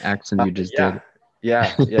 That accent you just Yeah. did.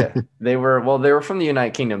 Yeah. They were from the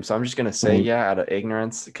United Kingdom. So I'm just going to say, Right. yeah, out of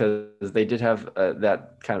ignorance, because they did have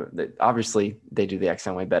that kind of, obviously they do the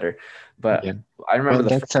accent way better. Yeah. But I remember Well, the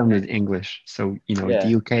that first time, sounded English. So, the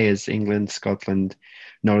yeah, UK is England, Scotland,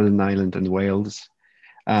 Northern Ireland, and Wales.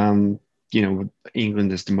 Um,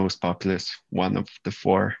 England is the most populous one of the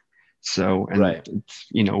four. So, and right. it's,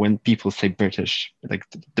 when people say British, like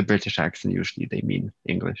the British accent, usually they mean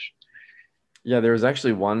English. Yeah, there was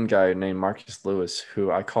actually one guy named Marcus Lewis who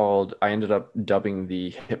I ended up dubbing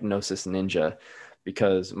the Hypnosis Ninja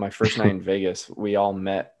because my first night in Vegas, we all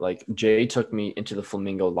met. Like Jay took me into the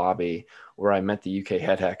Flamingo lobby where I met the UK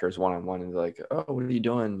head hackers one on one and they're like, oh, what are you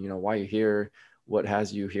doing? Why are you here? What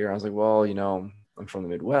has you here? I was like, well, I'm from the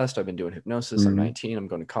Midwest. I've been doing hypnosis. I'm Hmm. 19. I'm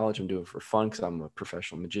going to college. I'm doing it for fun because I'm a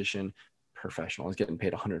professional magician. Professional. I was getting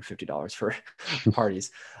paid $150 for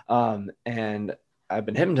parties. And I've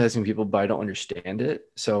been hypnotizing people, but I don't understand it.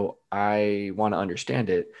 So I want to understand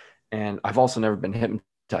it. And I've also never been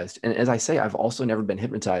hypnotized. And as I say, I've also never been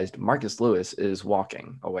hypnotized. Marcus Lewis is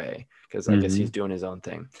walking away because I guess he's Hmm. doing his own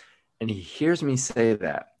thing. And he hears me say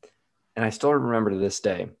that. And I still remember to this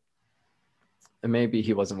day. And maybe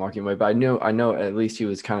he wasn't walking away, but I know at least he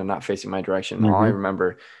was kind of not facing my direction. And all I Hmm.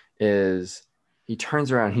 remember is he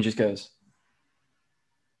turns around, he just goes,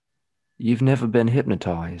 you've never been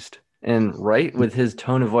hypnotized. And right with his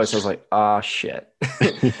tone of voice, I was like, ah, shit.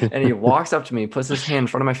 And he walks up to me, puts his hand in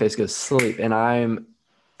front of my face, goes, sleep. And I'm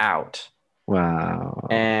out. Wow.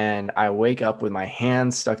 And I wake up with my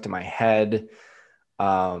hands stuck to my head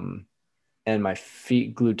um, and my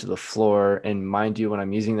feet glued to the floor. And mind you, when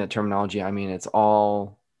I'm using that terminology, I mean, it's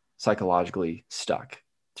all psychologically stuck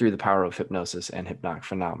through the power of hypnosis and hypnotic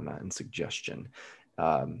phenomena and suggestion,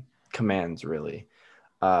 commands, really.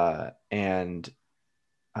 And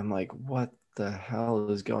I'm like, what the hell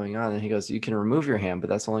is going on? And he goes, you can remove your hand, but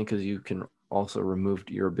that's only because you can also remove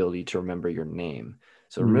your ability to remember your name.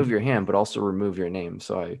 So remove Mm. your hand, but also remove your name.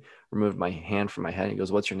 So I removed my hand from my head. He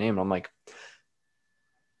goes, what's your name? And I'm like,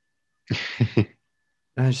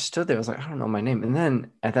 and I just stood there. I was like, I don't know my name. And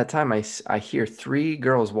then at that time, I hear 3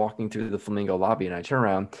 girls walking through the Flamingo lobby, and I turn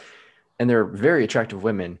around, and they're very attractive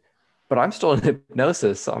women, but I'm still in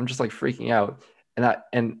hypnosis, so I'm just like freaking out,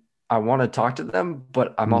 and I want to talk to them,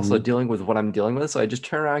 but I'm also Mhm. dealing with what I'm dealing with. So I just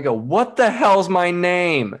turn around and go, "What the hell's my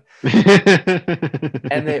name?"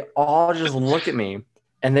 And they all just look at me,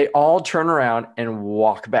 and they all turn around and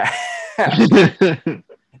walk back.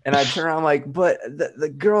 And I turn around like, but the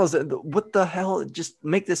girls, what the hell? Just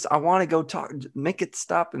make this. I want to go talk. Make it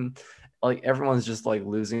stop. And like everyone's just like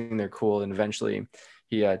losing their cool. And eventually,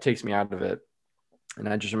 he takes me out of it. And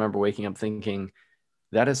I just remember waking up thinking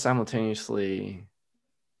that is simultaneously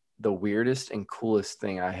the weirdest and coolest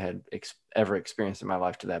thing I had ever experienced in my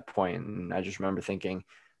life to that point. And I just remember thinking,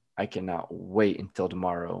 I cannot wait until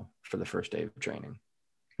tomorrow for the first day of training.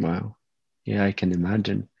 Wow. Yeah, I can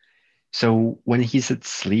imagine. So when he's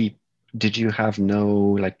asleep, did you have no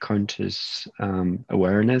like conscious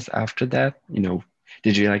awareness after that?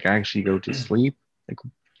 Did you like actually go to sleep? Like,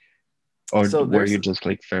 or So were there's you just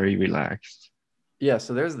like very relaxed? yeah,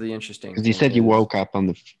 so there's the interesting Because you thing said you is woke up on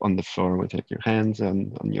the floor with like your hands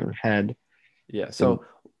on your head. yeah. So So,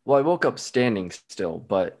 well, I woke up standing still,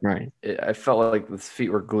 but right. I felt like the feet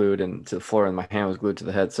were glued and to the floor, and my hand was glued to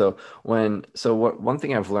the head. So what one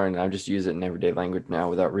thing I've learned, and I just use it in everyday language now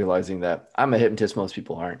without realizing that I'm a hypnotist, most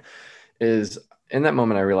people aren't, is in that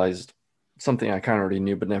moment, I realized something I kind of already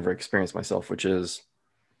knew but never experienced myself, which is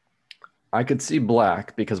I could see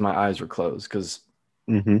black because my eyes were closed, because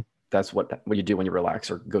Mm-hmm. that's what you do when you relax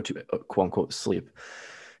or go to quote unquote sleep.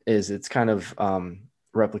 Is it's kind of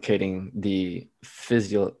replicating the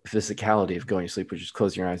physicality of going to sleep, which is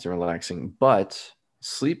closing your eyes and relaxing. But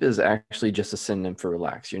sleep is actually just a synonym for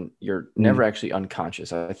relax. You're never actually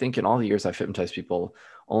unconscious. I think in all the years I've hypnotized people,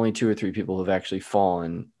 only 2 or 3 people have actually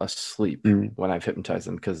fallen asleep Mm-hmm. when I've hypnotized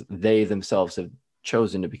them, because they themselves have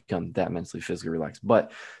chosen to become that mentally, physically relaxed.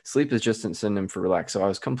 But sleep is just a synonym for relax. So I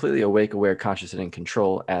was completely awake, aware, conscious, and in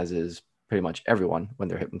control, as is pretty much everyone when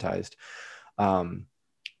they're hypnotized. Um,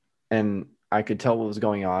 and I could tell what was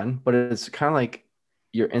going on, but it's kind of like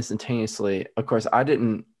you're instantaneously, of course,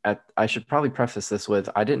 I should probably preface this with,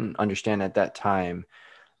 I didn't understand at that time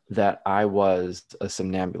that I was a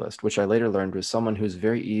somnambulist, which I later learned was someone who's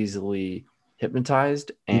very easily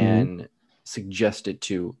hypnotized Mm-hmm. and suggested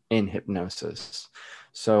to in hypnosis.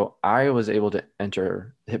 So I was able to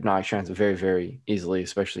enter hypnotic trance very, very easily,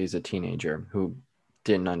 especially as a teenager who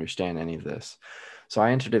didn't understand any of this. So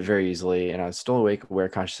I entered it very easily, and I was still awake, aware,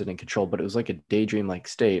 conscious, and in control, but it was like a daydream like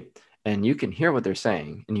state. And you can hear what they're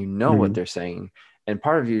saying and you know what Mm-hmm. they're saying. And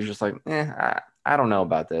part of you is just like, I don't know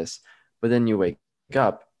about this. But then you wake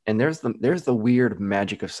up, and there's the weird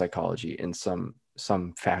magic of psychology in some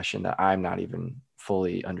fashion that I'm not even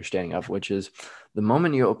fully understanding of, which is the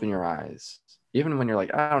moment you open your eyes, even when you're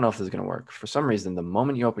like, I don't know if this is going to work, for some reason, the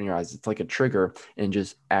moment you open your eyes, it's like a trigger and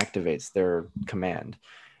just activates their command.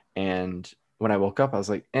 And when I woke up, I was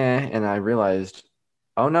like, and I realized,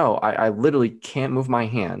 oh no, I literally can't move my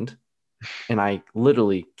hand, and I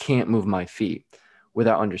literally can't move my feet,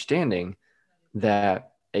 without understanding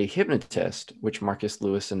that a hypnotist, which Marcus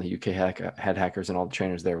Lewis and the UK head hackers and all the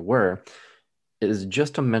trainers there were, is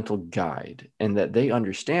just a mental guide, and that they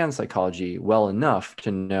understand psychology well enough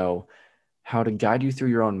to know how to guide you through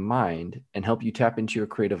your own mind and help you tap into your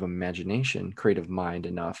creative imagination, creative mind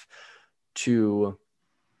enough to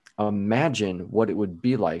imagine what it would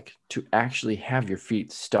be like to actually have your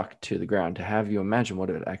feet stuck to the ground, to have you imagine what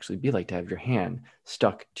it would actually be like to have your hand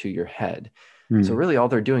stuck to your head. So, really, all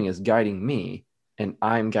they're doing is guiding me, and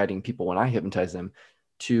I'm guiding people when I hypnotize them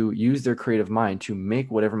to use their creative mind to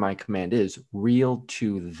make whatever my command is real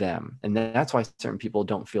to them. And that's why certain people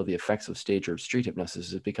don't feel the effects of stage or street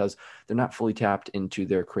hypnosis, is because they're not fully tapped into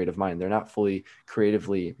their creative mind. They're not fully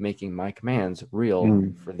creatively making my commands real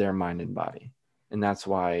Mm-hmm. for their mind and body. And that's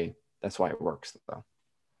why it works though.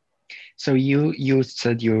 So you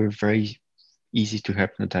said you're very easy to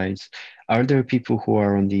hypnotize. Are there people who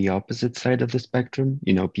are on the opposite side of the spectrum?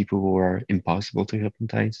 People who are impossible to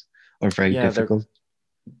hypnotize or very Yeah, they're difficult?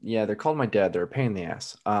 yeah, they're called my dad. They're a pain in the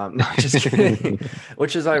ass. No, just kidding.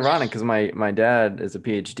 Which is ironic because my dad is a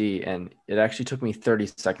PhD, and it actually took me 30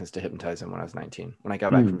 seconds to hypnotize him when I was 19, when I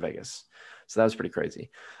got back Mm, from Vegas. So that was pretty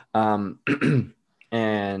crazy. Um,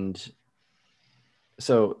 and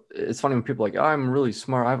so it's funny when people are like, oh, I'm really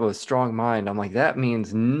smart, I have a strong mind. I'm like, that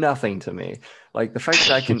means nothing to me. Like the fact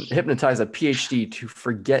that I can hypnotize a PhD to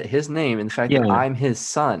forget his name, and the fact that yeah. I'm his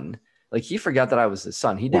son. Like he forgot that I was his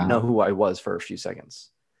son. He didn't know Wow. who I was for a few seconds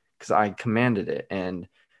because I commanded it. And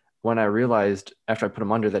when I realized after I put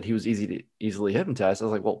him under that he was easily hypnotized, I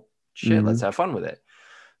was like, well, shit, let's Hmm. have fun with it.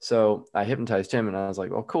 So I hypnotized him, and I was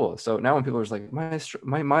like, "Oh, cool." So now when people are just like,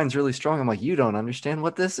 "My mind's really strong," I'm like, "You don't understand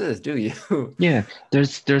what this is, do you?" Yeah.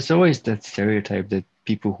 There's always that stereotype that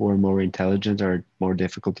people who are more intelligent are more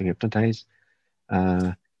difficult to hypnotize.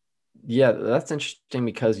 Uh, Yeah, that's interesting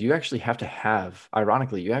because you actually have to have,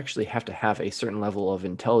 ironically, you actually have to have a certain level of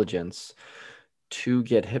intelligence to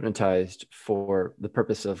get hypnotized for the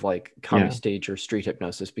purpose of like comedy yeah. stage or street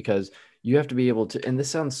hypnosis, because you have to be able to, and this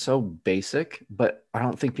sounds so basic, but I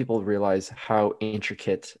don't think people realize how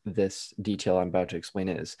intricate this detail I'm about to explain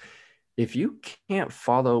is. If you can't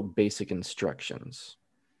follow basic instructions,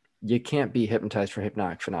 you can't be hypnotized for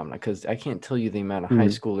hypnotic phenomena, because I can't tell you the amount of high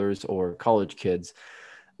Mm, schoolers or college kids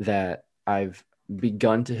that I've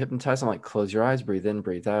begun to hypnotize. I'm like, close your eyes, breathe in,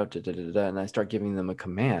 breathe out, da, da, da, da, and I start giving them a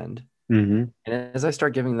command. hmm. And as I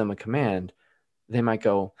start giving them a command, they might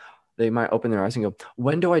open their eyes and go,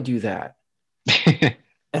 when do I do that?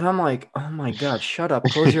 And I'm like, oh my God, shut up,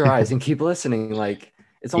 close your eyes and keep listening. Like,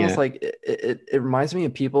 it's almost Yeah. like it reminds me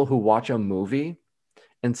of people who watch a movie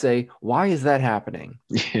and say, why is that happening?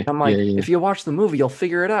 Yeah. I'm Yeah. like, Yeah. if you watch the movie, you'll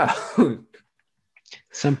figure it out.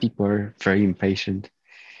 Some people are very impatient.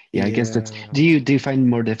 Yeah, I guess that's. Yeah. Do you find it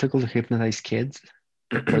more difficult to hypnotize kids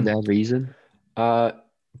for that reason? uh,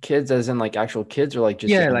 Kids, as in like actual kids, or like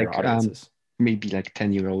just Yeah, younger like audiences? maybe like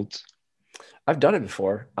 10-year-olds. I've done it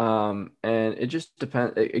before. And it just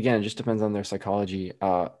depends. Again, it just depends on their psychology.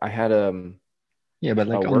 I had Yeah, but a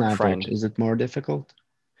like on work average, friend. is it more difficult?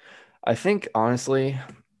 I think honestly,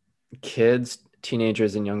 kids,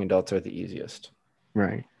 teenagers, and young adults are the easiest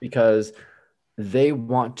Right. because they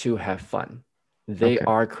want to have fun. They Okay.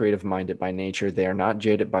 are creative minded by nature. They are not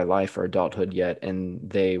jaded by life or adulthood yet, and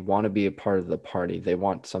they want to be a part of the party. They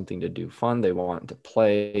want something to do fun. They want to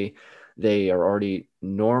play. They are already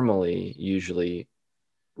normally, usually,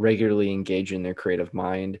 regularly engaged in their creative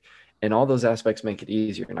mind. And all those aspects make it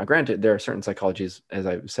easier. Now, granted, there are certain psychologies, as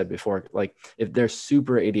I said before, like if they're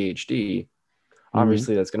super ADHD, Mm-hmm.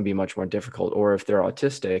 obviously that's going to be much more difficult. Or if they're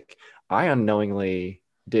autistic, I unknowingly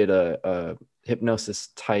did a hypnosis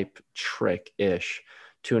type trick ish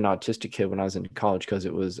to an autistic kid when I was in college because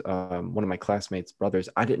it was one of my classmates' brothers.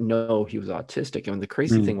 I didn't know he was autistic. And the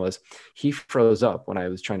crazy Mm. thing was, he froze up when I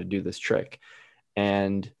was trying to do this trick.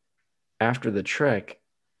 And after the trick,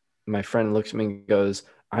 my friend looks at me and goes,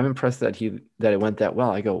 "I'm impressed that it went that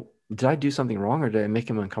well." I go, "Did I do something wrong or did I make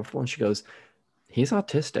him uncomfortable?" And she goes, "He's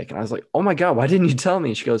autistic." And I was like, "Oh my God, why didn't you tell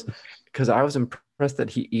me?" She goes, "Because I was impressed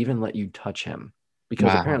that he even let you touch him.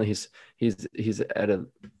 Because Wow. apparently he's at a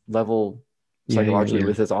level Yeah, yeah, psychologically yeah.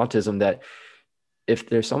 with his autism that if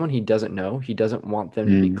there's someone he doesn't know, he doesn't want them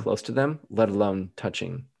to be Mm. close to them, let alone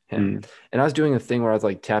touching him." Mm. And I was doing a thing where I was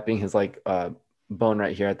like tapping his like bone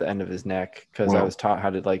right here at the end of his neck because I Wow. was taught how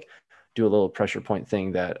to like do a little pressure point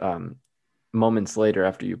thing that moments later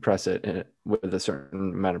after you press it with a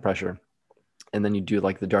certain amount of pressure, and then you do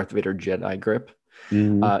like the Darth Vader Jedi grip.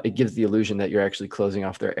 Mm. It gives the illusion that you're actually closing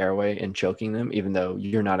off their airway and choking them, even though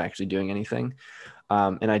you're not actually doing anything.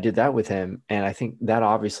 And I did that with him, and I think that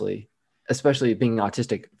obviously, especially being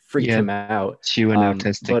autistic, freaked Yeah, him out. to an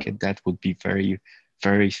autistic But kid, that would be very,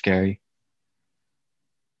 very scary.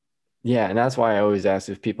 yeah, and that's why I always ask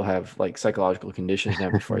if people have like psychological conditions now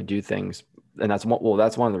before I do things, and that's one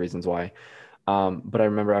of the reasons why. But I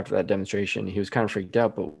remember after that demonstration, he was kind of freaked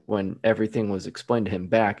out. But when everything was explained to him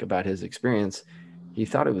back about his experience, he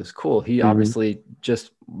thought it was cool. He Hmm. obviously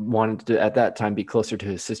just wanted to, at that time, be closer to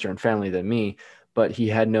his sister and family than me, but he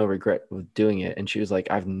had no regret with doing it. And she was like,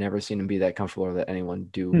 "I've never seen him be that comfortable or let anyone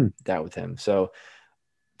do Hmm. that with him." So,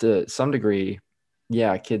 to some degree,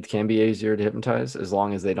 yeah, kids can be easier to hypnotize as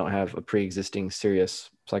long as they don't have a pre-existing serious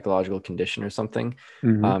psychological condition or something.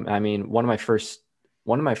 Hmm. I mean, one of my first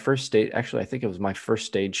stage, actually, I think it was my first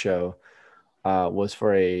stage show, was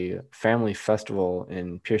for a family festival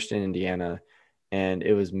in Pearson, Indiana, and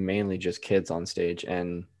it was mainly just kids on stage,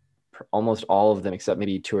 and almost all of them, except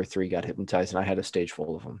maybe two or three, got hypnotized, and I had a stage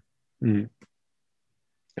full of them. Hmm.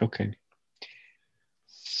 Okay.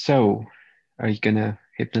 So, are you gonna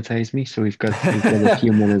hypnotize me? So we've got a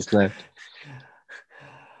few minutes left.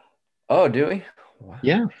 Oh, do we? Wow.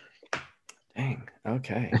 Yeah. Dang.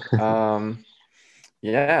 Okay.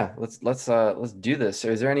 Yeah, let's do this. So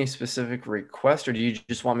is there any specific request, or do you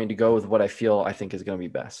just want me to go with what I think is going to be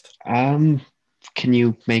best? Um, can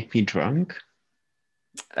you make me drunk?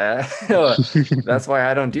 Uh, that's why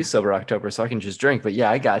I don't do sober October, so I can just drink. But yeah,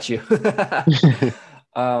 I got you.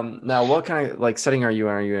 Now, what kind of like setting are you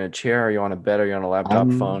in? Are you in a chair? Are you on a bed? Are you on a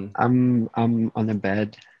laptop phone? I'm on a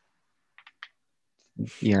bed.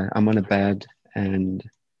 Yeah, I'm on a bed, and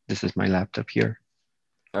this is my laptop here.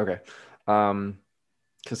 Okay. Um,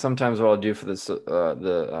 Because sometimes what I'll do for this,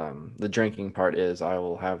 the drinking part is I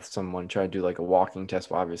will have someone try to do like a walking test.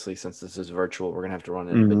 Well, obviously, since this is virtual, we're gonna have to run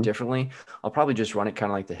it a bit Hmm. differently. I'll probably just run it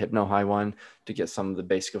kind of like the Hypno High one to get some of the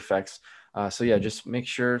basic effects. So yeah, just make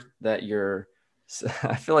sure that you're.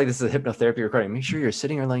 I feel like this is a hypnotherapy recording. Make sure you're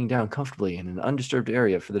sitting or laying down comfortably in an undisturbed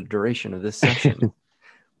area for the duration of this session,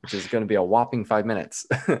 which is going to be a whopping 5 minutes.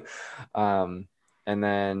 um, and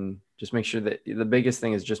then just make sure that the biggest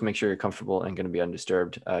thing is just make sure you're comfortable and going to be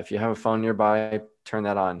undisturbed. If you have a phone nearby, turn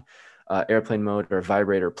that on airplane mode or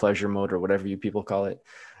vibrate or pleasure mode or whatever you people call it.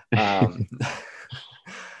 Um,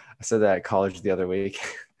 I said that at college the other week.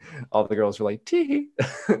 All the girls were like, tee.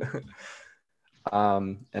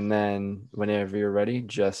 And then whenever you're ready,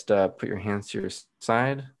 just put your hands to your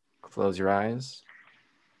side, close your eyes,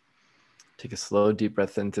 take a slow, deep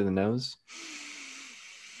breath in through the nose.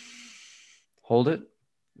 Hold it.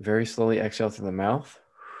 Very slowly exhale through the mouth.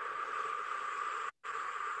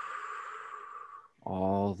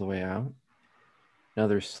 All the way out.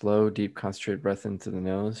 Another slow, deep, concentrated breath into the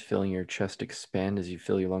nose, feeling your chest expand as you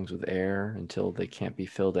fill your lungs with air until they can't be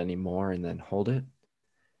filled anymore, and then hold it.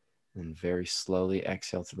 And very slowly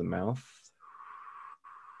exhale through the mouth.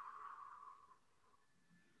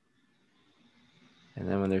 And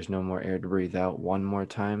then when there's no more air to breathe out, one more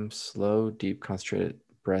time, slow, deep, concentrated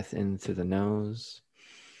breath in through the nose.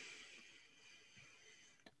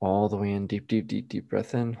 All the way in. Deep, deep, deep, deep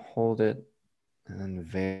breath in. Hold it. And then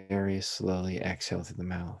very slowly exhale through the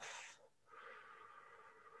mouth.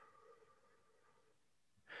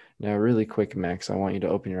 Now, really quick, Max, I want you to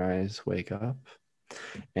open your eyes, wake up.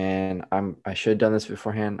 And I should have done this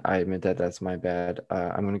beforehand. I admit that that's my bad.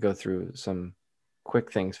 I'm going to go through some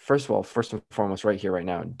quick things. First of all, first and foremost, right here, right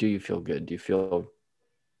now, do you feel good? Do you feel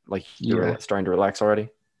like you're Yeah. starting to relax already?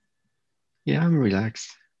 Yeah, I'm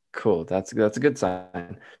relaxed. Cool. That's a good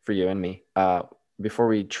sign for you and me. Before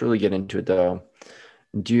we truly get into it, though,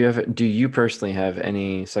 do you personally have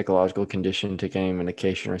any psychological condition, take any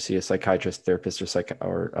medication, or see a psychiatrist, therapist,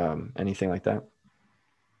 or anything like that?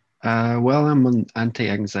 Well, I'm on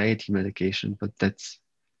anti-anxiety medication, but that's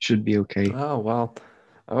should be okay. Oh well,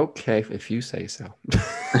 okay, if you say so. No,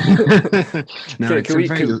 can, it's can a we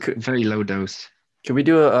very can, can, very low dose. can we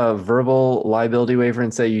do a verbal liability waiver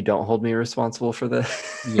and say you don't hold me responsible for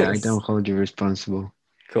Yeah, I this? don't hold you responsible.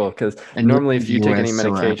 Cool, because And you're normally in if the you take any US,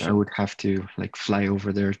 so I medication, would have to like fly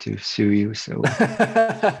over there to sue you. So,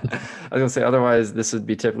 I was gonna say otherwise this would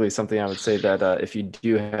be typically something I would say that if you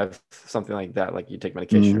do have something like that, like you take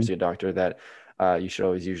medication or mm, see a doctor, that you should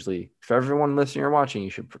always usually, for everyone listening or watching, you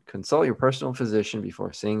should consult your personal physician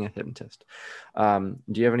before seeing a hypnotist. Do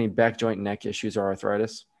you have any back joint neck issues or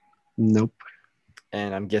arthritis? nope,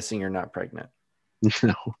 And I'm guessing you're not pregnant.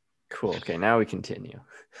 no. Cool. Okay, now we continue.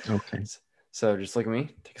 Okay. So just look at me.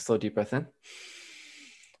 Take a slow deep breath in.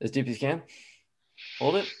 As deep as you can.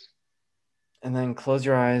 Hold it. And then close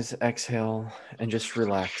your eyes, exhale, and just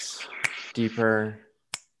relax. Deeper,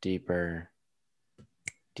 deeper,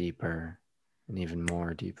 deeper, and even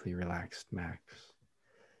more deeply relaxed, Max.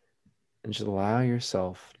 And just allow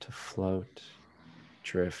yourself to float,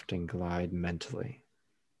 drift, and glide mentally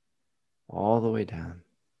all the way down,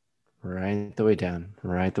 right the way down,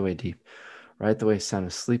 right the way deep, right the way sound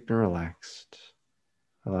asleep and relaxed,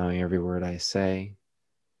 allowing every word I say,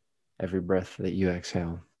 every breath that you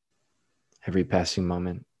exhale, every passing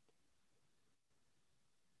moment,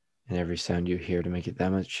 and every sound you hear to make it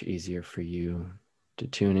that much easier for you to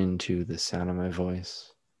tune into the sound of my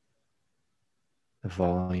voice, the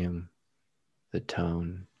volume, the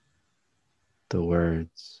tone, the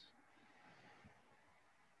words,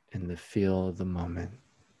 and the feel of the moment.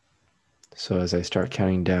 So as I start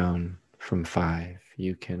counting down from 5,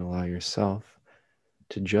 you can allow yourself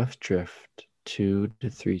to just drift 2 to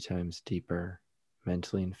 3 times deeper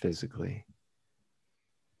mentally and physically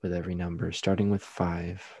with every number, starting with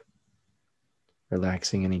 5,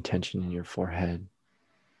 relaxing any tension in your forehead,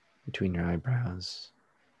 between your eyebrows,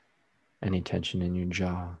 any tension in your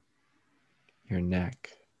jaw, your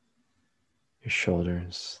neck, your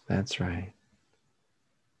shoulders. That's right.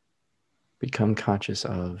 Become conscious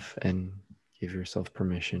of and give yourself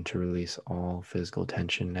permission to release all physical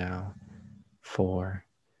tension now. 4,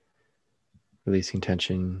 releasing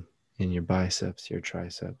tension in your biceps, your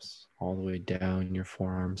triceps, all the way down your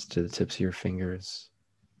forearms to the tips of your fingers,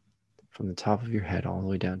 from the top of your head all the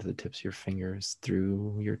way down to the tips of your fingers,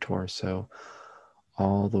 through your torso,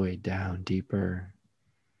 all the way down, deeper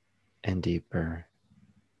and deeper,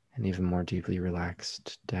 and even more deeply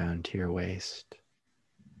relaxed down to your waist.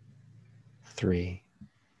 3,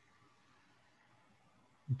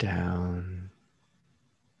 down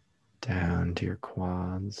to your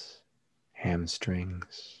quads,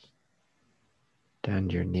 hamstrings, down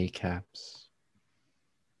to your kneecaps,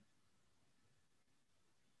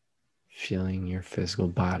 feeling your physical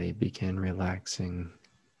body begin relaxing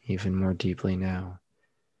even more deeply now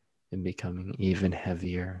and becoming even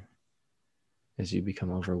heavier as you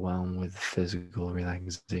become overwhelmed with physical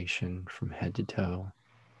relaxation from head to toe.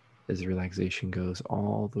 As the relaxation goes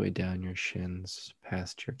all the way down your shins,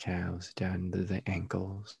 past your calves, down to the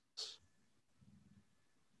ankles.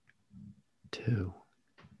 2,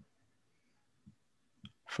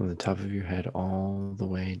 from the top of your head all the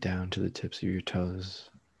way down to the tips of your toes.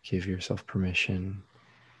 Give yourself permission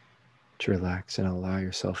to relax and allow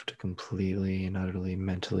yourself to completely and utterly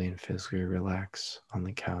mentally and physically relax on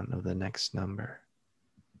the count of the next number.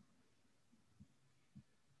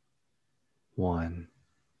 1.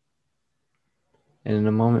 And in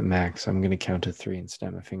a moment, Max, I'm going to count to 3 and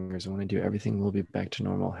snap my fingers. And when I do, everything will be back to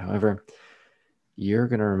normal. However, you're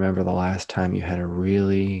going to remember the last time you had a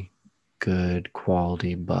really good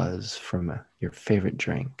quality buzz from your favorite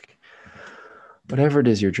drink. Whatever it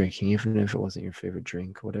is you're drinking, even if it wasn't your favorite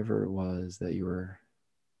drink, whatever it was that you were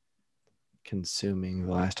consuming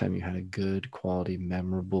the last time you had a good quality,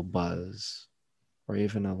 memorable buzz, or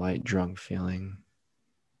even a light drunk feeling,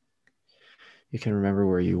 you can remember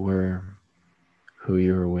where you were, who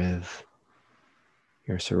you were with,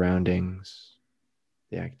 your surroundings,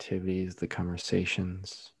 the activities, the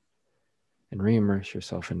conversations, and re-immerse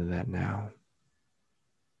yourself into that now.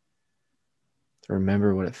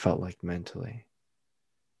 Remember what it felt like mentally.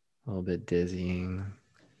 A little bit dizzying,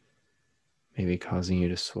 maybe causing you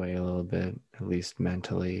to sway a little bit, at least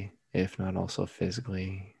mentally, if not also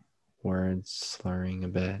physically, words slurring a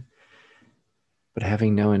bit, but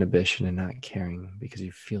having no inhibition and not caring because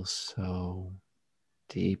you feel so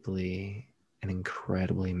deeply and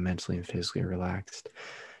incredibly mentally and physically relaxed.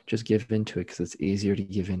 Just give into it because it's easier to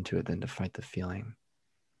give into it than to fight the feeling.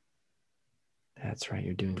 That's right.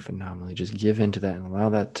 You're doing phenomenally. Just give into that and allow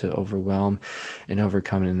that to overwhelm and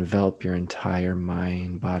overcome and envelop your entire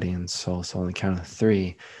mind, body, and soul. So on the count of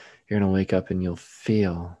 3, you're going to wake up and you'll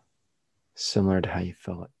feel similar to how you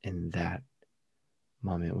felt in that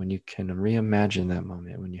moment. When you can reimagine that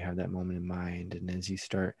moment, when you have that moment in mind, and as you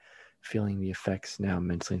start feeling the effects now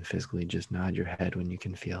mentally and physically, just nod your head when you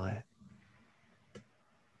can feel it.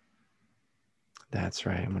 That's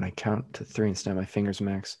right. And when I count to 3 and snap my fingers,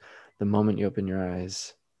 Max, the moment you open your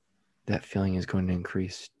eyes, that feeling is going to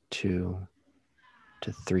increase 2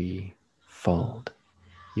 to 3-fold.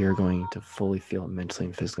 You're going to fully feel it mentally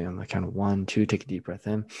and physically on the count of 1, 2, take a deep breath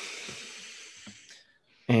in.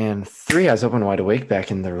 And 3, eyes open wide awake back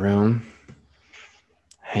in the room.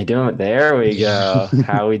 How you doing? There we go.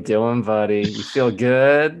 How we doing, buddy? You feel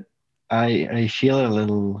good? I feel a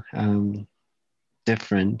little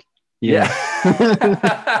different. Yeah.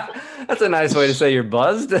 Yeah. That's a nice way to say you're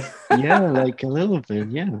buzzed. Yeah, like a little bit.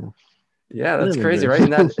 Yeah, Yeah, a that's little crazy, bit. right?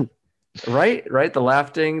 And that right, the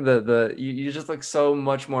laughing, you just look so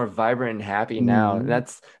much more vibrant and happy now. And Mm.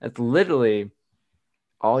 that's literally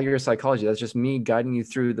all your psychology. That's just me guiding you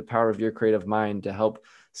through the power of your creative mind to help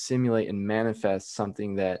simulate and manifest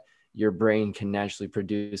something that your brain can naturally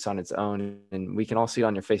produce on its own. And we can all see it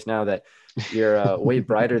on your face now that you're way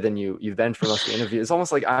brighter than you've been for most of the interview. It's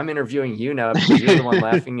almost like I'm interviewing you now because you're the one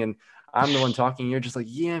laughing and I'm the one talking. You're just like,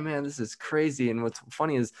 yeah, man, this is crazy. And what's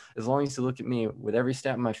funny is, as long as you look at me, with every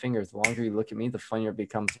snap of my fingers, the longer you look at me, the funnier it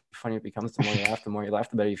becomes. The funnier it becomes. The more you laugh, the more you laugh,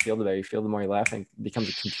 the better you feel. The better you feel, the more you laugh. And it becomes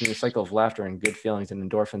a continuous cycle of laughter and good feelings and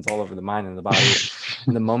endorphins all over the mind and the body.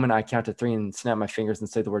 And the moment I count to 3 and snap my fingers and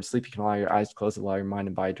say the word sleep, you can allow your eyes to close, allow your mind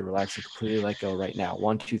and body to relax and completely let go right now.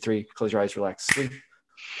 1, 2, 3, close your eyes, relax, sleep,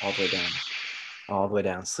 all the way down, all the way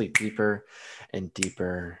down. Sleep deeper and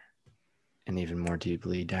deeper and even more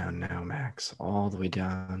deeply down now, Max. All the way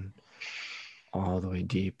down, all the way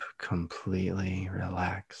deep, completely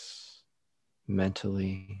relax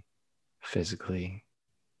mentally, physically,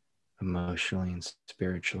 emotionally, and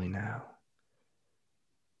spiritually now.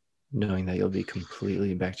 Knowing that you'll be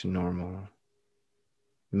completely back to normal,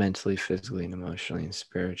 mentally, physically, and emotionally, and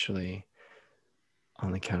spiritually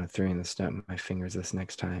on the count of 3 and the snap my fingers this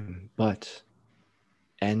next time. But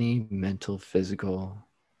any mental, physical,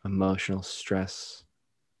 emotional stress,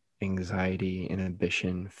 anxiety,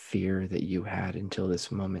 inhibition, fear that you had until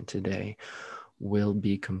this moment today will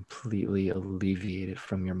be completely alleviated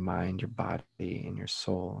from your mind, your body, and your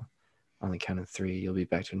soul. On the count of 3, you'll be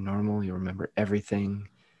back to normal. You'll remember everything.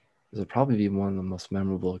 This will probably be one of the most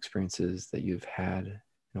memorable experiences that you've had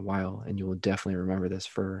in a while, and you will definitely remember this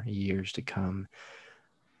for years to come.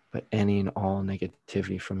 But any and all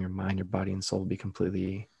negativity from your mind, your body, and soul will be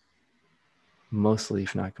completely, mostly,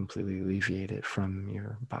 if not completely, alleviated from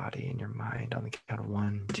your body and your mind. On the count of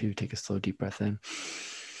 1, 2, take a slow, deep breath in.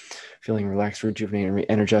 Feeling relaxed, rejuvenated, and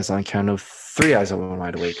re-energized on the count of 3, eyes open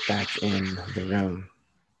wide awake, back in the room.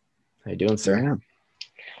 How you doing, sir?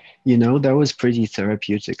 Yeah. That was pretty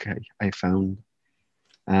therapeutic, I found.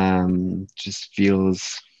 Just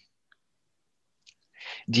feels.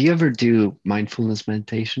 Do you ever do mindfulness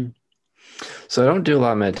meditation? So I don't do a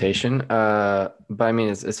lot of meditation, but I mean,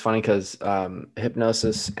 it's funny because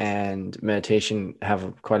hypnosis and meditation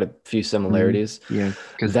have quite a few similarities. Yeah,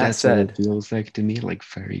 because That that's what it said, feels like to me, like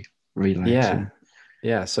very yeah, relaxing.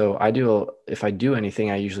 yeah. So if I do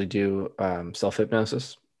anything, I usually do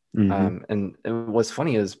self-hypnosis. Hmm. And what's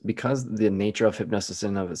funny is because the nature of hypnosis in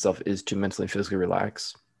and of itself is to mentally and physically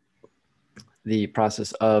relax, the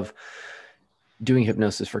process of doing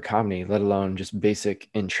hypnosis for comedy, let alone just basic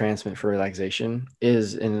entrancement for relaxation,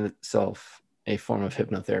 is in itself a form of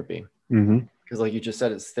hypnotherapy. Hmm. Because, like you just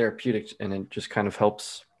said, it's therapeutic and it just kind of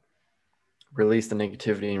helps release the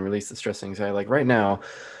negativity and release the stress and anxiety. Like right now,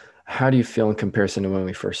 how do you feel in comparison to when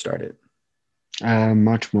we first started?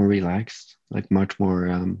 Much more relaxed, like much more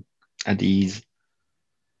at ease.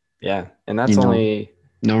 Yeah. And You that's know, only,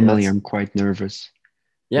 normally that's, I'm quite nervous.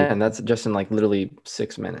 But yeah. And that's just in like literally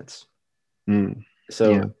 6 minutes. mm, yeah.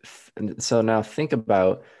 So, so now think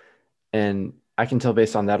about, and I can tell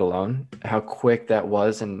based on that alone how quick that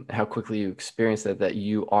was and how quickly you experienced that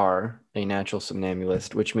you are a natural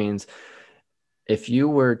somnambulist, which means if you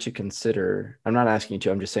were to consider, I'm not asking you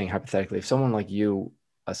to, I'm just saying hypothetically, if someone like you,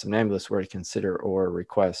 a somnambulist, were to consider or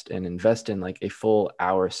request and invest in like a full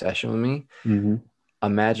hour session with me, Hmm.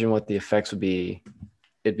 imagine what the effects would be.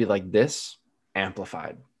 It'd be like this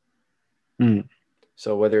amplified. Mm.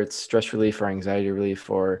 So whether it's stress relief or anxiety relief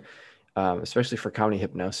or especially for comedy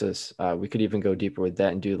hypnosis, we could even go deeper with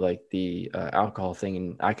that and do like the alcohol thing.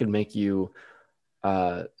 And I could make you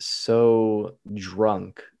so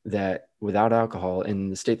drunk that without alcohol in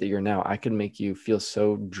the state that you're now, I could make you feel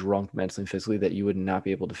so drunk mentally and physically that you would not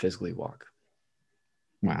be able to physically walk.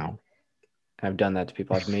 Wow. I've done that to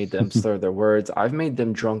people. I've made them slur their words. I've made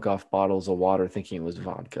them drunk off bottles of water thinking it was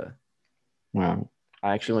vodka. Wow.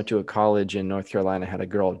 I actually went to a college in North Carolina, had a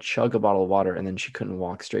girl chug a bottle of water, and then she couldn't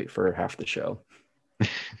walk straight for half the show.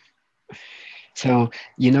 So,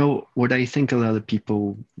 what I think a lot of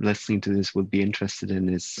people listening to this would be interested in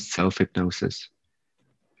is self-hypnosis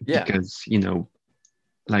Yeah. because,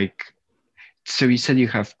 like, so you said you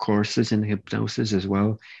have courses in hypnosis as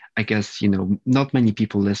well. I guess, not many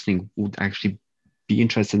people listening would actually be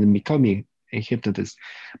interested in becoming a hypnotist,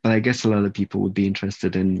 but I guess a lot of people would be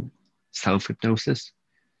interested in self-hypnosis.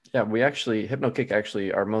 Yeah, we actually, HypnoKick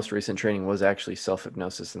actually, our most recent training was actually self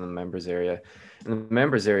hypnosis in the members area. In the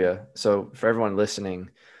members area, so for everyone listening,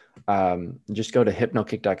 just go to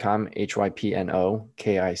hypnokick.com,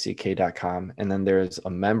 hypnokick.com, and then there's a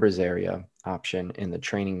members area option in the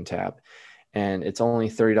training tab. And it's only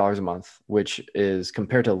 $30 a month, which is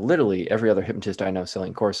compared to literally every other hypnotist I know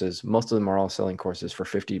selling courses. Most of them are all selling courses for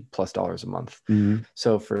 $50+ a month. Hmm.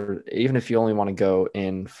 So for even if you only want to go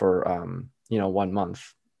in for 1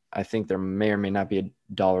 month, I think there may or may not be a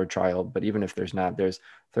dollar trial, but even if there's not, there's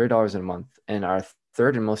 $30 a month. And our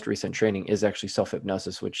third and most recent training is actually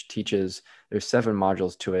self-hypnosis, which teaches, there's 7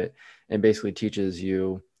 modules to it, and basically teaches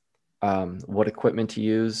you what equipment to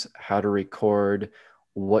use, how to record,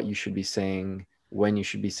 what you should be saying, when you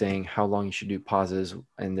should be saying, how long you should do pauses.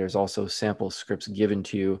 And there's also sample scripts given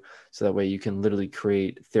to you. So that way you can literally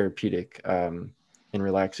create therapeutic and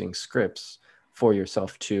relaxing scripts for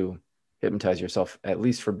yourself to hypnotize yourself, at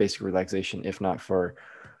least for basic relaxation, if not for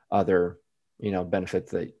other,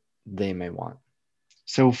 benefits that they may want.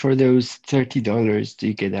 So for those $30, do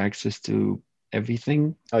you get access to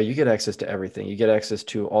everything? Oh, you get access to everything. You get access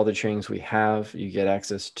to all the trainings we have. You get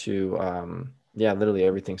access to, yeah, literally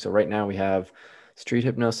everything. So right now we have street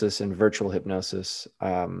hypnosis and virtual hypnosis,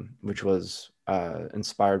 which was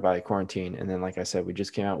inspired by quarantine. And then, like I said, we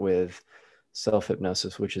just came out with self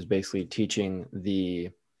hypnosis, which is basically teaching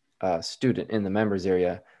the student in the members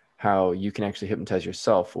area how you can actually hypnotize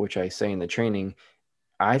yourself, which I say in the training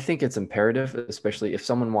I think it's imperative, especially if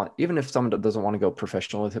even if someone doesn't want to go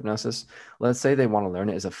professional with hypnosis, let's say they want to learn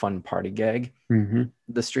it as a fun party gag. Hmm.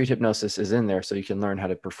 The street hypnosis is in there so you can learn how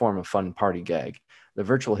to perform a fun party gag. The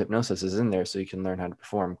virtual hypnosis is in there so you can learn how to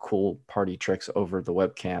perform cool party tricks over the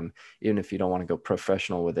webcam, even if you don't want to go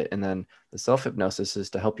professional with it. And then the self hypnosis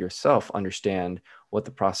is to help yourself understand what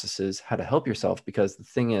the process is, how to help yourself. Because the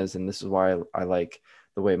thing is, and this is why I like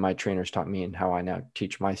the way my trainers taught me and how I now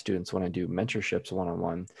teach my students when I do mentorships one on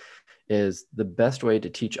one, is the best way to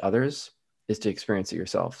teach others is to experience it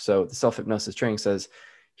yourself. So the self hypnosis training says,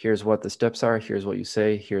 here's what the steps are, here's what you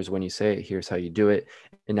say, here's when you say it, here's how you do it.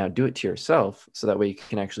 And now do it to yourself so that way you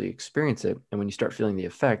can actually experience it. And when you start feeling the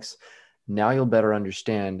effects, now you'll better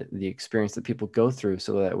understand the experience that people go through.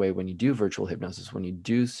 So that way, when you do virtual hypnosis, when you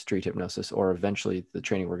do street hypnosis, or eventually the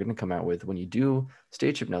training we're going to come out with, when you do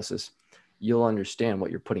stage hypnosis, you'll understand what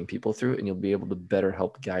you're putting people through and you'll be able to better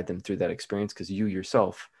help guide them through that experience because you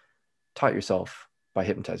yourself taught yourself by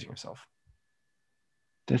hypnotizing yourself.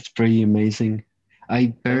 That's pretty amazing. I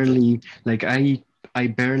Thank you. barely like I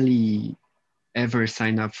barely ever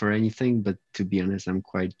sign up for anything, but to be honest, I'm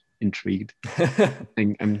quite intrigued. I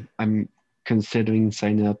think I'm considering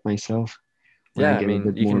signing up myself when I Yeah, I get a mean,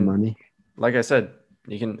 bit you more can, money. like I said,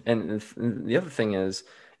 you can, and the other thing is,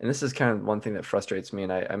 and this is kind of one thing that frustrates me,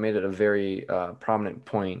 and I made it a very prominent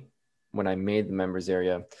point when I made the members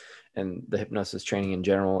area and the hypnosis training in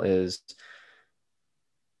general is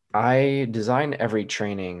I design every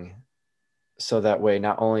training so that way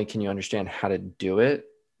not only can you understand how to do it,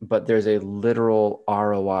 but there's a literal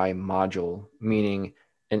ROI module, meaning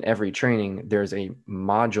in every training, there's a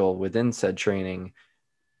module within said training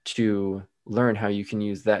to learn how you can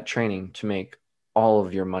use that training to make all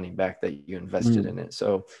of your money back that you invested Mm. in it.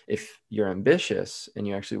 So if you're ambitious and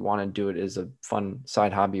you actually want to do it as a fun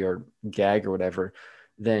side hobby or gag or whatever,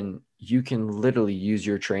 then you can literally use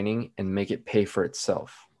your training and make it pay for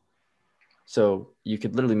itself. So you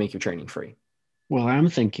could literally make your training free. Well, I'm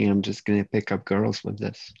thinking I'm just gonna pick up girls with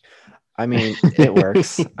this. I mean, it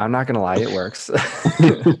works. I'm not gonna lie, it works.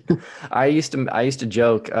 I used to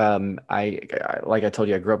joke. Like I told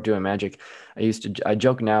you, I grew up doing magic. I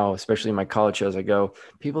joke now, especially in my college shows. I go,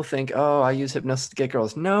 people think, oh, I use hypnosis to get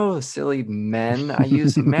girls. No, silly men. I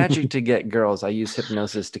use magic to get girls. I use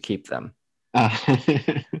hypnosis to keep them. Ah,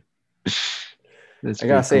 that's I gotta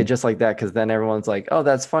pretty say it cool. just like that because then everyone's like, oh,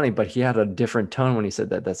 that's funny, but he had a different tone when he said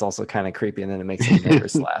that. That's also kind of creepy, and then it makes the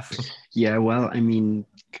nervous laugh. Yeah, well, I mean,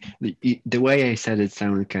 the way I said it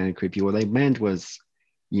sounded kind of creepy. What I meant was,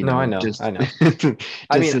 No, I know, just I know.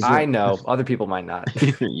 I just mean, as a I know. Other people might not.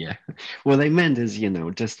 yeah. What I meant is,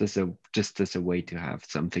 just as a way to have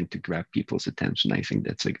something to grab people's attention. I think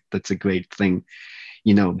that's a great thing.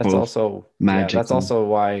 That's Both also, yeah, magic that's and also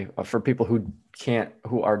why for people who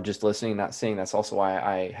are just listening, not seeing, that's also why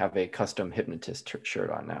I have a custom hypnotist shirt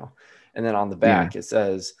on now. And then on the yeah. back, it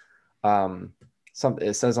says, um,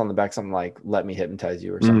 it says on the back something like, let me hypnotize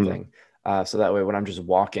you or Mm, something. So that way, when I'm just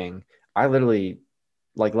walking, I literally,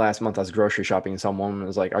 like last month, I was grocery shopping and some woman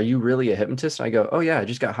was like, are you really a hypnotist? And I go, oh yeah, I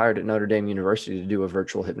just got hired at Notre Dame University to do a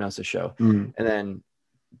virtual hypnosis show. mm. And then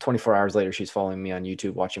 24 hours later, she's following me on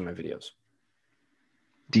YouTube, watching my videos.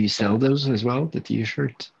 Do you sell And those as well, the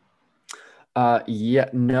t-shirts? yeah,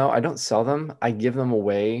 no, I don't sell them. I give them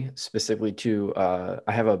away specifically to,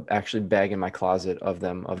 I have a actually bag in my closet of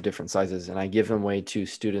them of different sizes, and I give them away to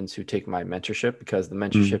students who take my mentorship because the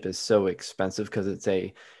Mm, mentorship is so expensive because it's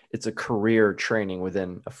a career training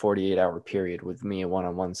within a 48-hour period with me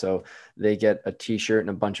one-on-one. So they get a t-shirt and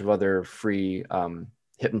a bunch of other free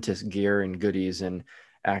hypnotist gear and goodies and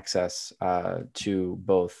access to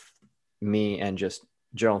both me and just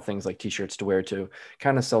general things like t-shirts to wear to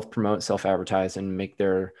kind of self-promote, self-advertise, and make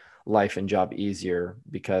their life and job easier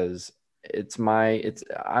because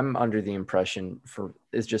I'm under the impression for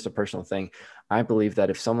it's just a personal thing. I believe that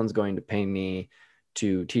if someone's going to pay me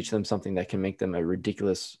to teach them something that can make them a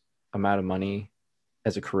ridiculous amount of money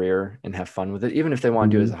as a career and have fun with it, even if they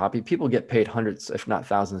want to do it as mm, a hobby, people get paid hundreds, if not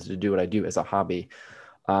thousands, to do what I do as a hobby.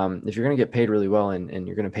 If you're going to get paid really well and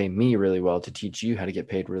you're going to pay me really well to teach you how to get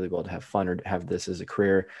paid really well to have fun or to have this as a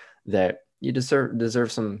career, that you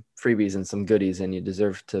deserve some freebies and some goodies, and you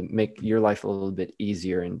deserve to make your life a little bit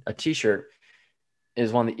easier. And a t-shirt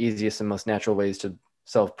is one of the easiest and most natural ways to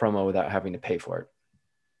self promo without having to pay for it.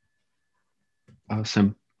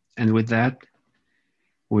 awesome. And with that,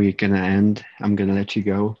 we're gonna end. I'm gonna let you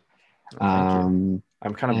go. Well, thank you. Um,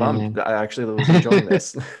 I'm kind of bummed. and I actually was enjoying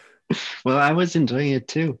this. well, I was enjoying it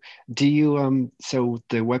too. Do you so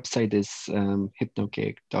the website is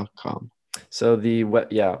hypnokick.com. So the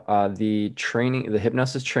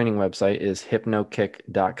hypnosis training website is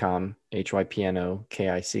hypnokick.com,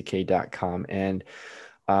 hypnokick.com. And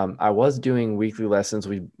I was doing weekly lessons.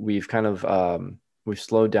 We've kind of we've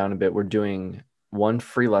slowed down a bit. We're doing one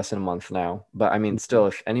free lesson a month now. But I mean, still,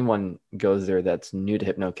 if anyone goes there that's new to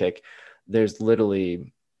HypnoKick, there's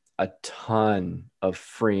literally a ton of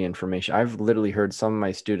free information. I've literally heard some of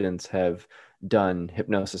my students have done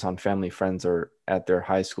hypnosis on family, friends, or at their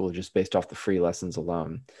high school just based off the free lessons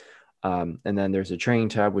alone. And then there's a training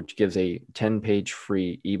tab, which gives a 10-page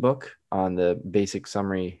free ebook on the basic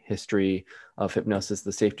summary history of hypnosis,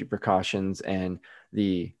 the safety precautions, and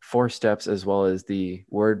the 4 steps, as well as the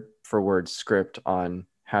word for word script on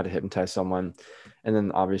how to hypnotize someone. And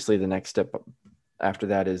then obviously the next step after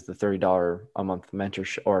that is the $30 a month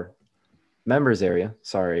mentorship or members area.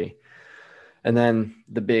 Sorry. And then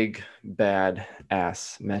the big bad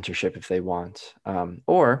ass mentorship if they want.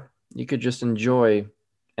 Or you could just enjoy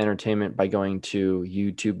entertainment by going to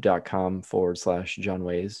youtube.com/Jon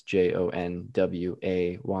Wayes,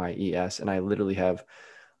 JONWAYES. And I literally have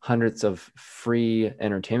hundreds of free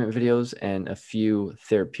entertainment videos and a few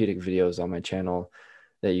therapeutic videos on my channel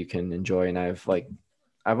that you can enjoy. And I've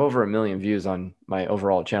over 1 million views on my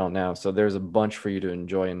overall channel now. So there's a bunch for you to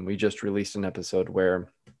enjoy. And we just released an episode where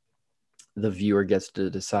the viewer gets to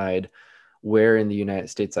decide where in the United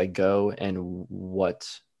States I go and what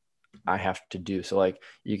I have to do. So like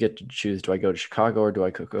you get to choose, do I go to Chicago or do I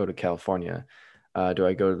go to California? Do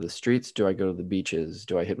I go to the streets? Do I go to the beaches?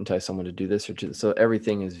 Do I hypnotize someone to do this or to this? So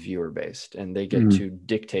everything is viewer based and they get Mm, to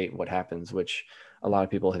dictate what happens, which a lot of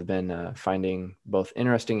people have been finding both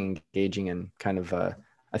interesting, engaging, and kind of,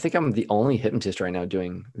 I think I'm the only hypnotist right now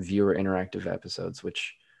doing viewer interactive episodes,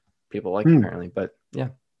 which people like mm. apparently, but yeah.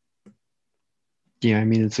 Yeah, I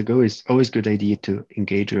mean it's always good idea to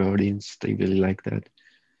engage your audience. They really like that.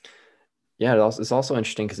 Yeah, it's also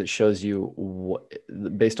interesting because it shows you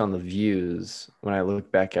based on the views. When I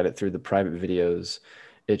look back at it through the private videos,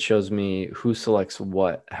 it shows me who selects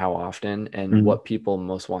what, how often, and Mm. what people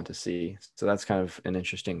most want to see. So that's kind of an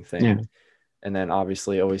interesting Yeah. thing. And then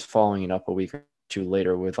obviously always following it up a week or two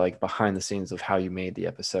later with like behind the scenes of how you made the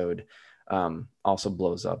episode, also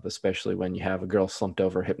blows up, especially when you have a girl slumped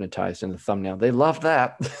over hypnotized in the thumbnail. They love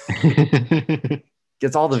that.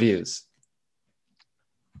 Gets all the views.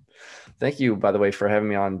 Thank you, by the way, for having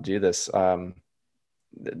me on to do this.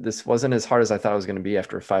 This wasn't as hard as I thought it was going to be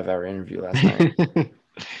after a 5-hour interview last night.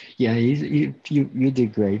 Yeah, you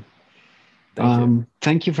did great. Thank you.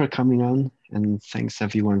 Thank you for coming on, and thanks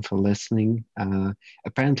everyone for listening.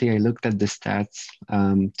 Apparently, I looked at the stats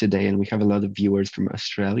today, and we have a lot of viewers from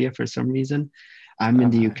Australia for some reason. I'm Oh, in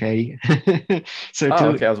the nice. UK, so Oh, to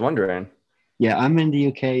okay. I was wondering. yeah, I'm in the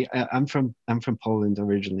UK. I'm from Poland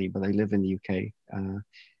originally, but I live in the UK.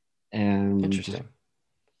 And Interesting.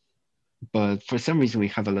 but for some reason we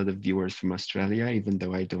have a lot of viewers from Australia, even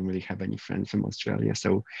though I don't really have any friends from Australia.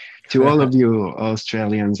 So to all of you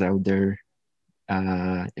Australians out there,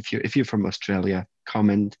 if you're from Australia,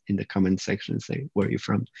 comment in the comment section, say where you're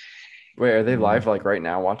from. Wait, are they Um, live like right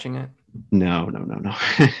now watching it? no, no, no, no,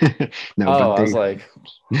 no. Oh, But I was they like,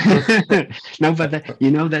 no, but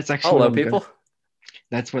that's actually what hello, I'm gonna. people.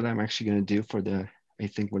 That's what I'm actually gonna do for the. I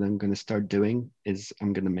think what I'm gonna start doing is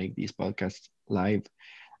I'm gonna make these podcasts live,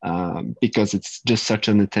 because it's just such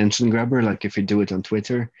an attention grabber. Like if you do it on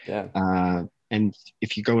Twitter, Yeah. and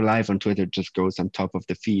if you go live on Twitter, it just goes on top of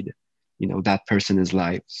the feed. That person is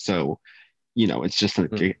live, so it's just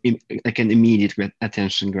like Hmm. like an immediate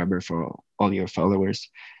attention grabber for all your followers.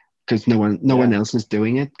 Because no one Yeah. else is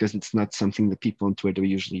doing it, because it's not something that people on Twitter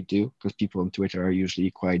usually do. Because people on Twitter are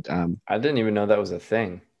usually quite I didn't even know that was a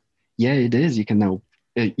thing. yeah, it is. You can now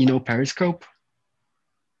Periscope.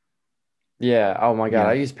 Yeah. Oh my God. Yeah,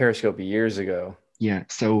 I used Periscope years ago. yeah.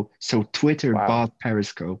 So Twitter Wow. bought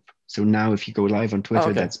Periscope. So now if you go live on Oh, Twitter,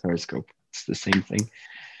 okay. that's Periscope. It's the same thing.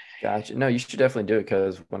 Gotcha. No, you should definitely do it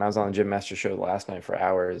because when I was on the Jim Master show last night for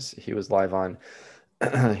hours, he was live on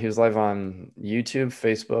he was live on YouTube,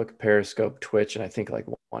 Facebook, Periscope, Twitch, and I think like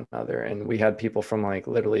one other. And we had people from like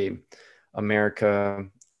literally America,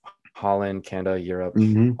 Holland, Canada, Europe,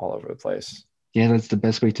 Hmm. all over the place. Yeah, that's the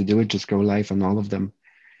best way to do it. Just go live on all of them.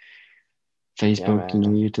 Yeah, Facebook,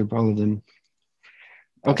 man. YouTube, all of them.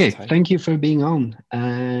 That's Okay, tight. thank you for being on, Yeah,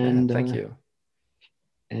 and thank you.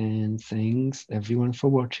 thanks everyone for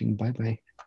watching. Bye bye.